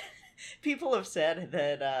people have said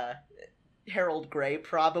that Harold Gray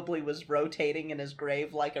probably was rotating in his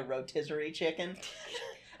grave like a rotisserie chicken.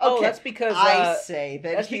 Oh, that's because I say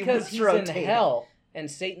that that's he because was he's rotating. in hell. and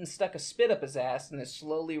Satan stuck a spit up his ass and is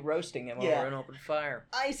slowly roasting him Yeah. over an open fire.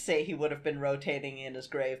 I say he would have been rotating in his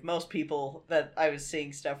grave. Most people that I was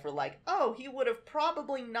seeing stuff were like, oh, he would have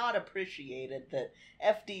probably not appreciated that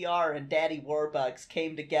FDR and Daddy Warbucks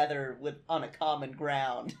came together on a common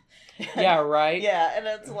ground. Yeah, right? Yeah, and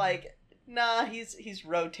it's like, nah, he's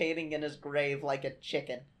rotating in his grave like a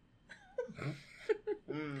chicken.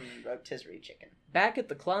 Rotisserie chicken. Back at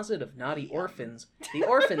the closet of naughty orphans, the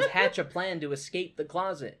orphans hatch a plan to escape the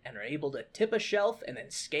closet and are able to tip a shelf and then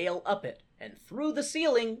scale up it and through the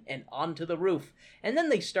ceiling and onto the roof. And then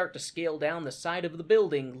they start to scale down the side of the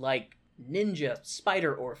building like ninja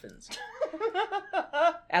spider orphans.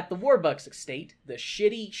 At the Warbucks estate, the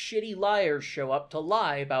shitty liars show up to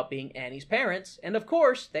lie about being Annie's parents, and of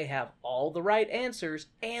course, they have all the right answers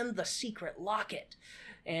and the secret locket.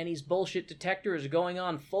 Annie's bullshit detector is going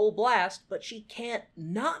on full blast, but she can't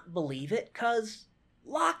not believe it, 'cause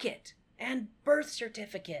locket and birth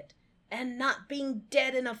certificate and not being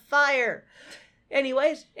dead in a fire.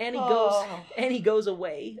 Anyways, Annie goes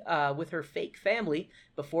away with her fake family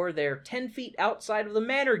before they're 10 feet outside of the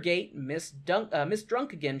manor gate. Miss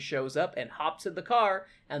Drunkagen shows up and hops in the car,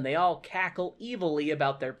 and they all cackle evilly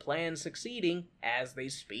about their plan succeeding as they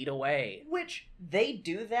speed away. Which, they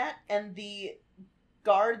do that, and the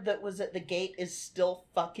guard that was at the gate is still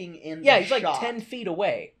fucking in the shot. Yeah, he's like 10 feet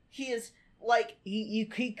away. He is, like...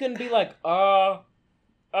 He couldn't be like,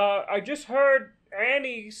 I just heard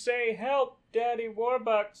Annie say help, Daddy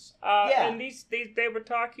Warbucks. Yeah. And they were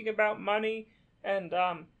talking about money, and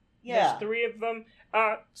Yeah. there's 3 of them.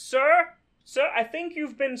 Sir, I think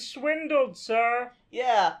you've been swindled, sir.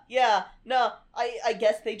 Yeah. No, I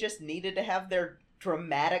guess they just needed to have their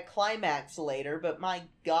dramatic climax later, but my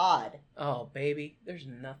god. Oh, baby, there's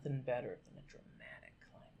nothing better than a dramatic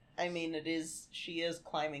climax. I mean, she is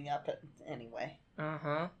climbing up it anyway.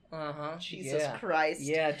 Uh-huh. Jesus yeah. Christ.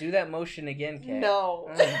 Yeah, do that motion again, Kat. No.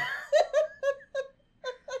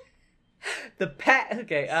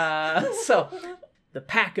 So the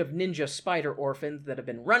pack of ninja spider orphans that have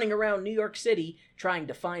been running around New York City trying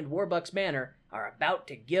to find Warbucks Manor are about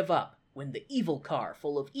to give up when the evil car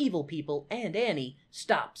full of evil people and Annie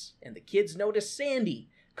stops, and the kids notice Sandy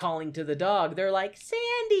calling to the dog. They're like,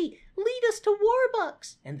 Sandy, lead us to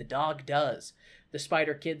Warbucks, and the dog does. The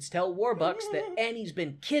spider kids tell Warbucks that Annie's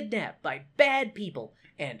been kidnapped by bad people,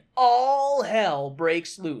 and all hell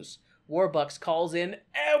breaks loose. Warbucks calls in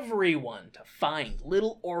everyone to find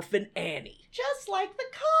little orphan Annie. Just like the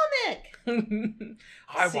comic.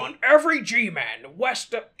 I want every G-man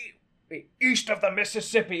east of the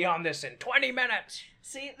Mississippi on this in 20 minutes.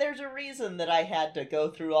 See, there's a reason that I had to go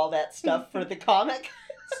through all that stuff for the comic.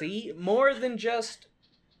 See, more than just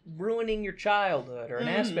ruining your childhood or an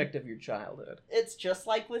aspect of your childhood. It's just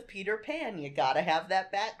like with Peter Pan. You gotta have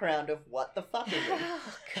that background of what the fuck is it.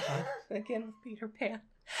 Oh, God. Again with Peter Pan.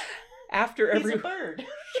 After He's a bird.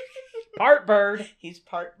 Part bird. He's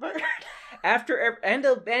part bird.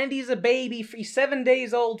 And he's a baby. He's 7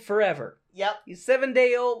 days old forever. Yep. He's 7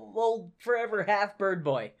 day old forever half bird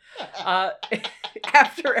boy.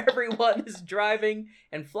 After everyone is driving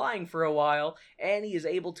and flying for a while, Annie is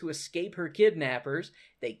able to escape her kidnappers.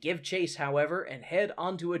 They give chase, however, and head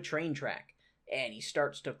onto a train track. Annie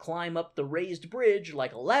starts to climb up the raised bridge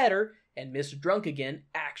like a ladder, and Miss Drunkagen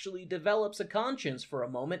actually develops a conscience for a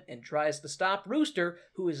moment and tries to stop Rooster,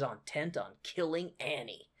 who is intent on killing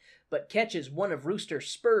Annie, but catches one of Rooster's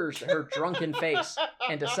spurs to her drunken face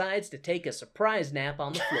and decides to take a surprise nap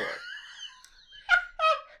on the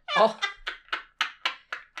floor.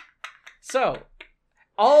 So,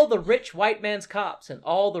 all the rich white man's cops and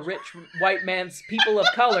all the rich white man's people of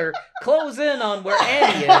color close in on where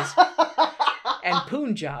Annie is, and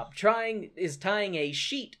Punjab is tying a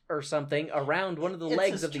sheet or something around one of the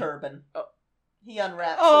legs of the turban. He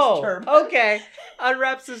unwraps his turban. Okay.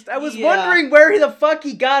 Unwraps his... I was wondering where the fuck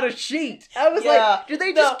he got a sheet. I was like, do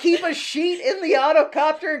they just keep a sheet in the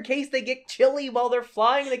autocopter in case they get chilly while they're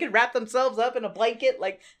flying? They can wrap themselves up in a blanket?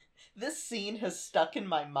 Like, this scene has stuck in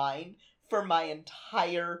my mind for my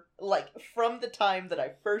entire... from the time that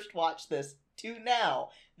I first watched this to now.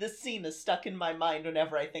 This scene is stuck in my mind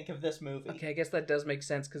whenever I think of this movie. Okay, I guess that does make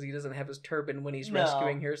sense because he doesn't have his turban when he's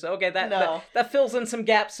rescuing her. So, okay, that fills in some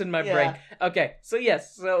gaps in my brain. Okay, so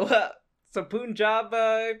yes, so Punjab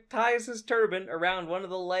ties his turban around one of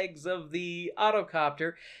the legs of the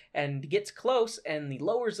autocopter and gets close, and he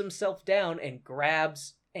lowers himself down and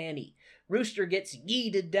grabs Annie. Rooster gets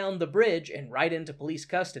yeeted down the bridge and right into police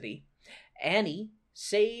custody. Annie,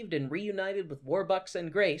 saved and reunited with Warbucks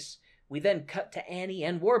and Grace. We then cut to Annie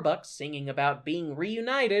and Warbucks singing about being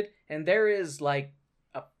reunited, and there is,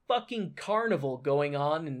 a fucking carnival going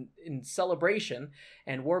on in celebration,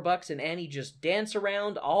 and Warbucks and Annie just dance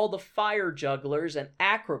around all the fire jugglers and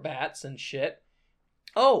acrobats and shit.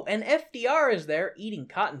 Oh, and FDR is there eating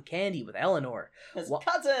cotton candy with Eleanor. His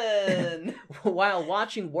cousin! While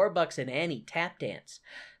watching Warbucks and Annie tap dance.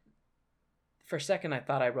 For a second, I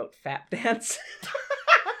thought I wrote fap dance.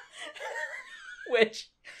 Which,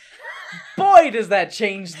 boy, does that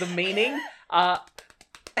change the meaning.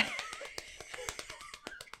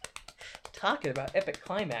 Talking about epic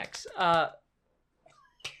climax.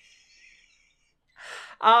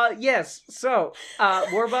 Yes, so,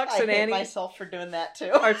 Warbucks and I hate Annie myself for doing that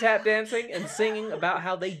too. are tap dancing and singing about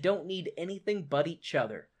how they don't need anything but each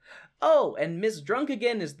other. Oh, and Miss Drunk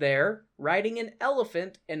Again is there, riding an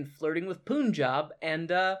elephant and flirting with Punjab,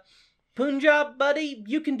 and, Punjab, buddy,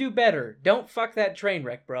 you can do better. Don't fuck that train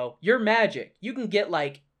wreck, bro. You're magic. You can get,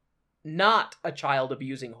 like, not a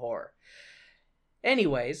child-abusing whore.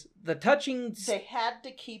 Anyways, the touching... They had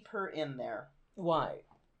to keep her in there. Why?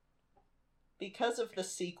 Because of the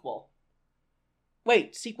sequel.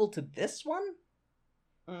 Wait, sequel to this one?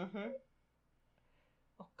 Mm-hmm.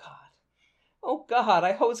 Oh, God. Oh, God,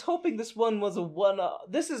 I was hoping this one was a one...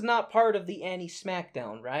 this is not part of the Annie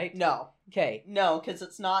Smackdown, right? No. Okay. No, because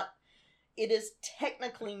it's not... It is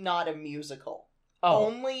technically not a musical. Oh.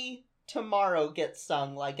 Only Tomorrow gets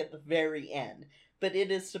sung, like, at the very end. But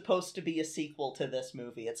it is supposed to be a sequel to this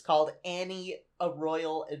movie. It's called Annie, A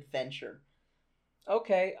Royal Adventure.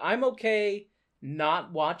 Okay, I'm okay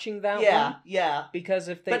not watching that one. Yeah. Because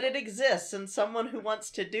if they... But it exists, and someone who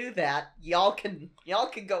wants to do that, y'all can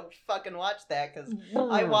go fucking watch that, because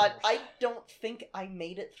I don't think I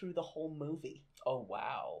made it through the whole movie. Oh,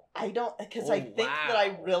 wow. I don't, because I think that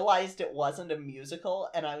I realized it wasn't a musical,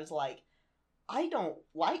 and I was like, I don't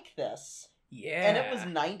like this. Yeah. And it was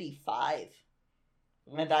 95.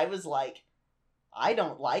 And I was like, I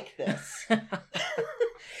don't like this.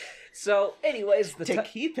 So, anyways, to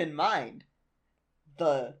keep in mind,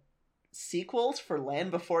 the sequels for Land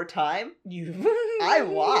Before Time, I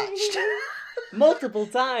watched. Multiple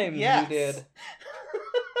times Yes. you did.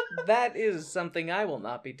 That is something I will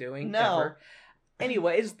not be doing, No. ever.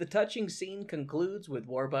 Anyways, the touching scene concludes with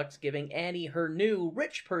Warbucks giving Annie her new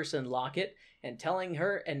rich person locket and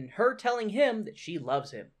her telling him that she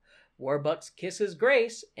loves him. Warbucks kisses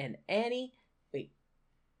Grace and Annie... Wait.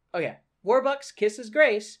 Oh yeah. Warbucks kisses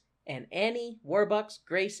Grace, and Annie, Warbucks,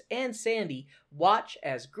 Grace, and Sandy watch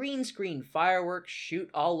as green screen fireworks shoot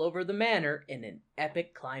all over the manor in an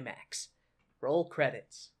epic climax. Roll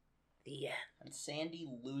credits. The end. And Sandy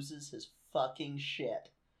loses his fucking shit.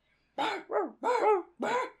 Ow!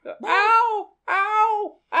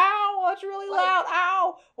 Ow! Ow! That's really loud.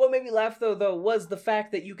 Ow! What made me laugh though was the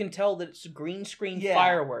fact that you can tell that it's green screen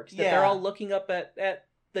fireworks. That they're all looking up at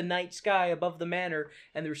the night sky above the manor,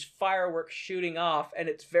 and there's fireworks shooting off, and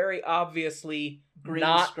it's very obviously Green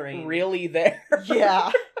not screen. really there.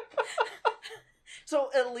 Yeah. So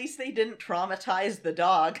at least they didn't traumatize the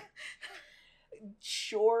dog.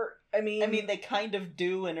 Sure. I mean, they kind of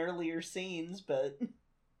do in earlier scenes, but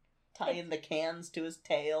tying the cans to his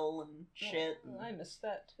tail and shit. I missed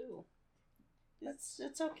that too.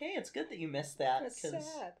 It's okay. It's good that you missed that. That's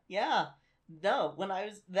sad. Yeah. No,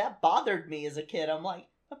 that bothered me as a kid. I'm like,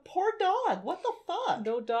 a poor dog. What the fuck?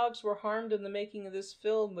 No dogs were harmed in the making of this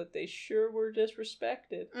film, but they sure were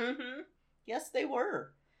disrespected. Mm-hmm. Yes, they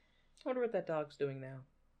were. I wonder what that dog's doing now.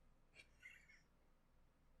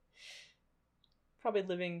 Probably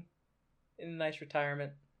living in a nice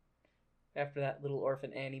retirement after that little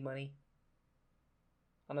orphan Annie money.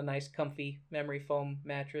 On a nice, comfy memory foam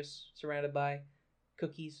mattress surrounded by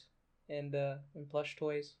cookies and plush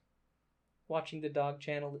toys. Watching the dog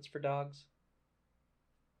channel that's for dogs.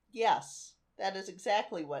 Yes, that is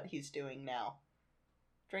exactly what he's doing now.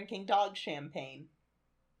 Drinking dog champagne.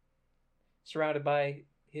 Surrounded by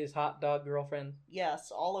his hot dog girlfriend.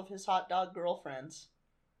 Yes, all of his hot dog girlfriends.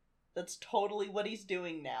 That's totally what he's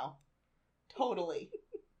doing now. Totally.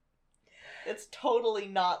 It's totally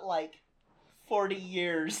not like 40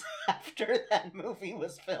 years after that movie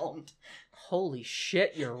was filmed. Holy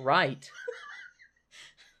shit, you're right.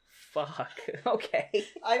 Fuck. Okay.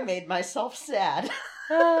 I made myself sad.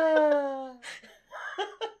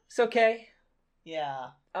 It's okay. Yeah.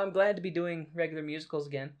 I'm glad to be doing regular musicals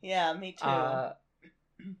again. Yeah, me too.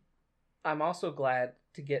 I'm also glad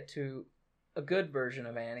to get to a good version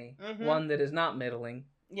of Annie. Mm-hmm. One that is not middling.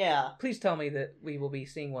 Yeah. Please tell me that we will be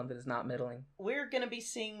seeing one that is not middling. We're going to be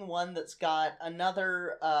seeing one that's got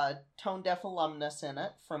another Tone Deaf alumnus in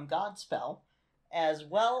it from Godspell, as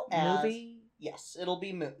well as... Movie? Yes, it'll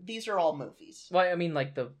be... These are all movies. Well, I mean,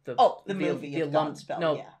 like the movie the of alum... Godspell,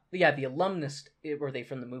 No, yeah. Yeah, the alumnus, were they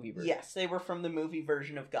from the movie version? Yes, they were from the movie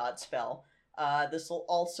version of Godspell. This will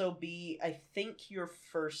also be, I think, your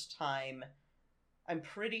first time... I'm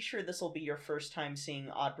pretty sure this will be your first time seeing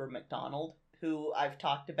Audra McDonald, who I've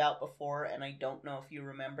talked about before, and I don't know if you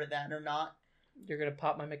remember that or not. You're gonna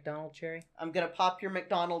pop my McDonald cherry? I'm gonna pop your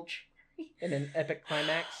McDonald cherry. In an epic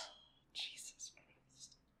climax? Jesus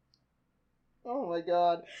Christ. Oh my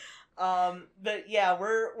god. But yeah,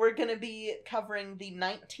 we're gonna be covering the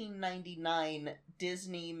 1999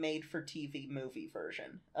 Disney made-for-TV movie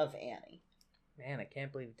version of Annie. Man, I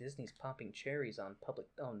can't believe Disney's popping cherries on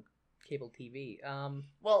cable TV.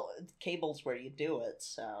 Well, cable's where you do it,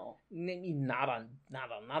 so Not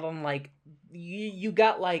on like you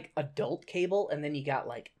got like adult cable, and then you got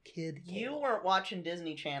like kid cable. you weren't watching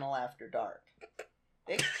Disney Channel after dark.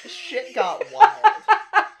 Shit got wild.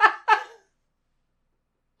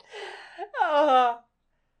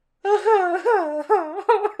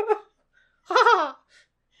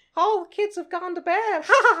 All the kids have gone to bed.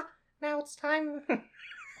 Now it's time.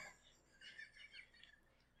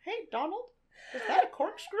 Hey, Donald, is that a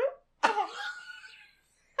corkscrew?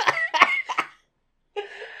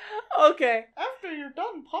 Okay. After you're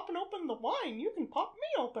done popping open the wine, you can pop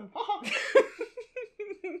me open.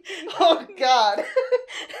 Oh, God.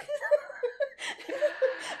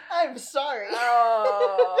 I'm sorry.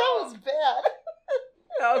 That was bad.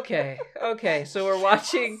 Okay. So we're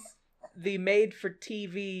watching the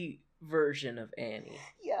made-for-TV version of Annie,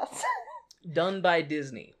 Yes. done by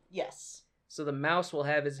Disney. Yes. So the mouse will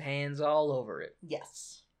have his hands all over it.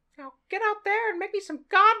 Yes. Now get out there and make me some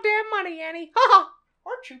goddamn money, Annie. Ha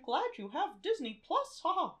Aren't you glad you have Disney Plus?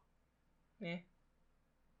 Haha. Yeah.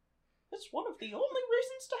 It's one of the only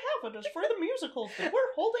reasons to have it is for the musicals that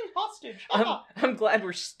we're holding hostage. Haha. I'm glad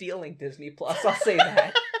we're stealing Disney Plus. I'll say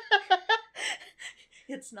that.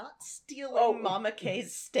 It's not stealing. Oh. Mama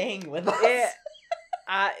K's staying with us. Yeah,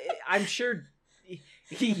 I'm sure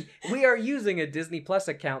we are using a Disney Plus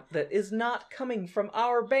account that is not coming from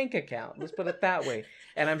our bank account. Let's put it that way.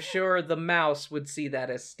 And I'm sure the mouse would see that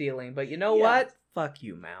as stealing. But you know Yeah. what? Fuck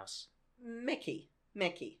you, mouse. Mickey.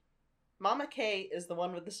 Mama K is the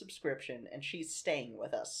one with the subscription, and she's staying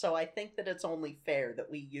with us. So I think that it's only fair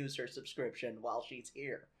that we use her subscription while she's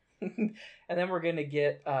here. And then we're gonna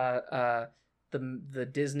get the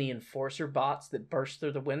Disney enforcer bots that burst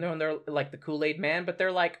through the window, and they're like the Kool-Aid Man, but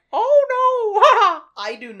they're like, oh no!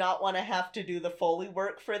 I do not want to have to do the Foley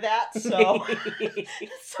work for that, so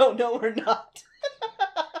so no, we're not.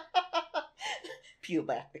 Peel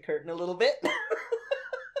back the curtain a little bit.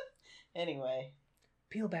 Anyway.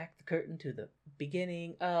 Peel back the curtain to the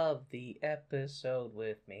beginning of the episode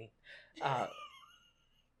with me. So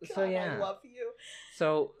God, yeah. I love you.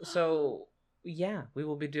 So yeah, we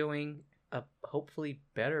will be doing a hopefully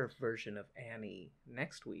better version of Annie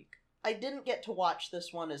next week. I didn't get to watch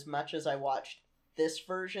this one as much as I watched this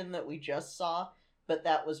version that we just saw, but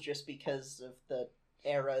that was just because of the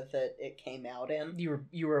era that it came out in.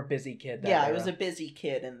 You were a busy kid. Yeah, I was a busy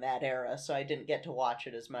kid in that era, so I didn't get to watch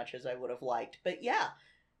it as much as I would have liked. But yeah,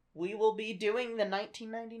 we will be doing the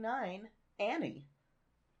 1999 Annie.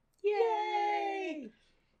 Yay!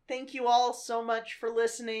 Thank you all so much for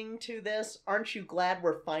listening to this. Aren't you glad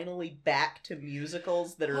we're finally back to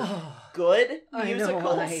musicals that are good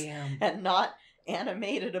musicals I am. and not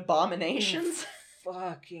animated abominations?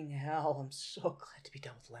 Fucking hell! I'm so glad to be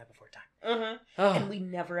done with Land Before Time. Uh-huh. Oh, And we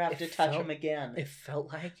never have to touch them again. It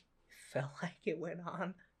felt like it went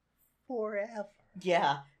on forever.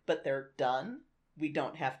 Yeah, but they're done. We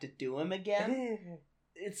don't have to do them again.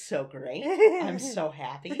 It's so great. I'm so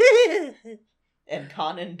happy. And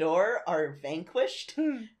Khan and Dor are vanquished,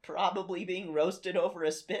 probably being roasted over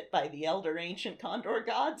a spit by the elder ancient condor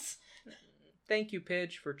gods. Thank you,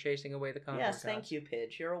 Pidge, for chasing away the condor Yes, gods. thank you,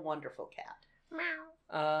 Pidge. You're a wonderful cat.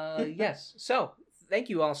 Yes. So, thank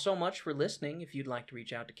you all so much for listening. If you'd like to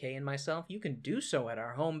reach out to Kay and myself, you can do so at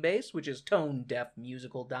our home base, which is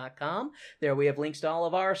tonedeafmusical.com. There we have links to all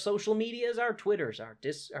of our social medias, our Twitters, our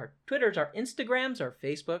Instagrams, our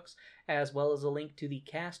Facebooks, as well as a link to the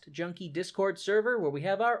Cast Junkie Discord server where we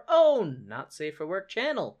have our own Not Safe for Work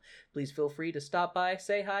channel. Please feel free to stop by,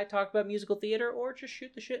 say hi, talk about musical theater, or just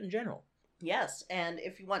shoot the shit in general. Yes, and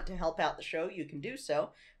if you want to help out the show, you can do so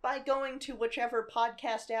by going to whichever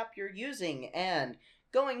podcast app you're using and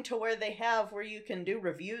going to where they have where you can do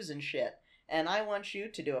reviews and shit. And I want you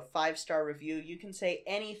to do a 5-star review. You can say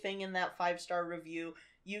anything in that 5-star review.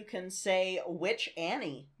 You can say which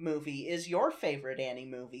Annie movie is your favorite Annie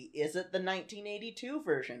movie. Is it the 1982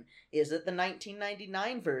 version? Is it the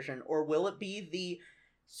 1999 version? Or will it be the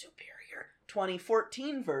superior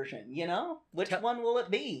 2014 version, you know? Which Tell- one will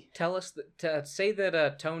it be? Tell us, say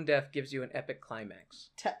that Tone Deaf gives you an epic climax.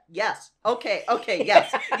 Yes. Okay,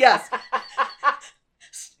 yes, yes.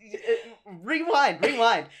 Rewind.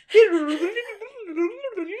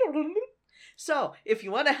 So, if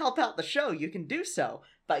you want to help out the show, you can do so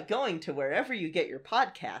by going to wherever you get your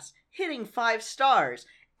podcasts, hitting 5 stars,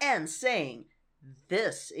 and saying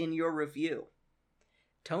this in your review.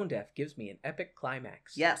 Tone Deaf gives me an epic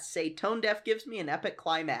climax. Yes, say Tone Deaf gives me an epic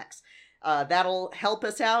climax. That'll help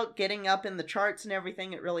us out getting up in the charts and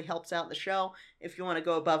everything. It really helps out the show. If you want to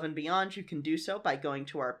go above and beyond, you can do so by going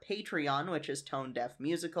to our Patreon, which is Tone Deaf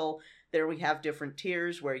Musical. There we have different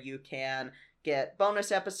tiers where you can get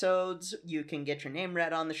bonus episodes, you can get your name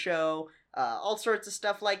read on the show, all sorts of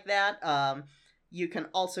stuff like that. You can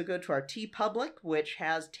also go to our TeePublic, which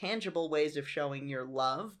has tangible ways of showing your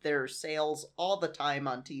love. There are sales all the time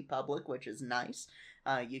on TeePublic, which is nice.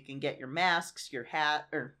 You can get your masks, your hat,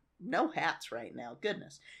 or no hats right now,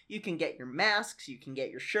 goodness. You can get your masks, you can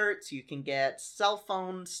get your shirts, you can get cell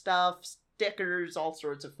phone stuff, stickers, all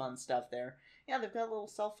sorts of fun stuff there. Yeah, they've got little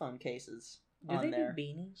cell phone cases Do on they there. do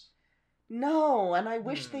beanies? No, and I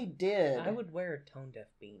wish they did. I would wear a Tone Deaf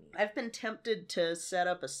beanie. I've been tempted to set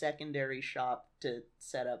up a secondary shop to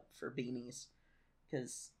set up for beanies.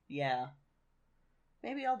 Because, yeah.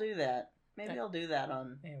 Maybe I'll do that. Maybe I'll do that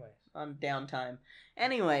on downtime.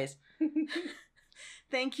 Anyways.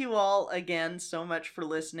 Thank you all again so much for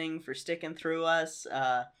listening, for sticking through us.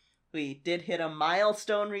 We did hit a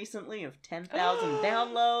milestone recently of 10,000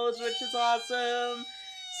 downloads, which is awesome.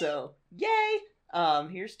 So, yay!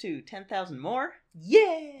 Here's to 10,000 more.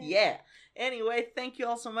 Yeah! Anyway, thank you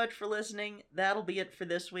all so much for listening. That'll be it for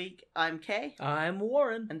this week. I'm Kay. I'm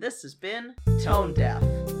Warren. And this has been Tone Deaf.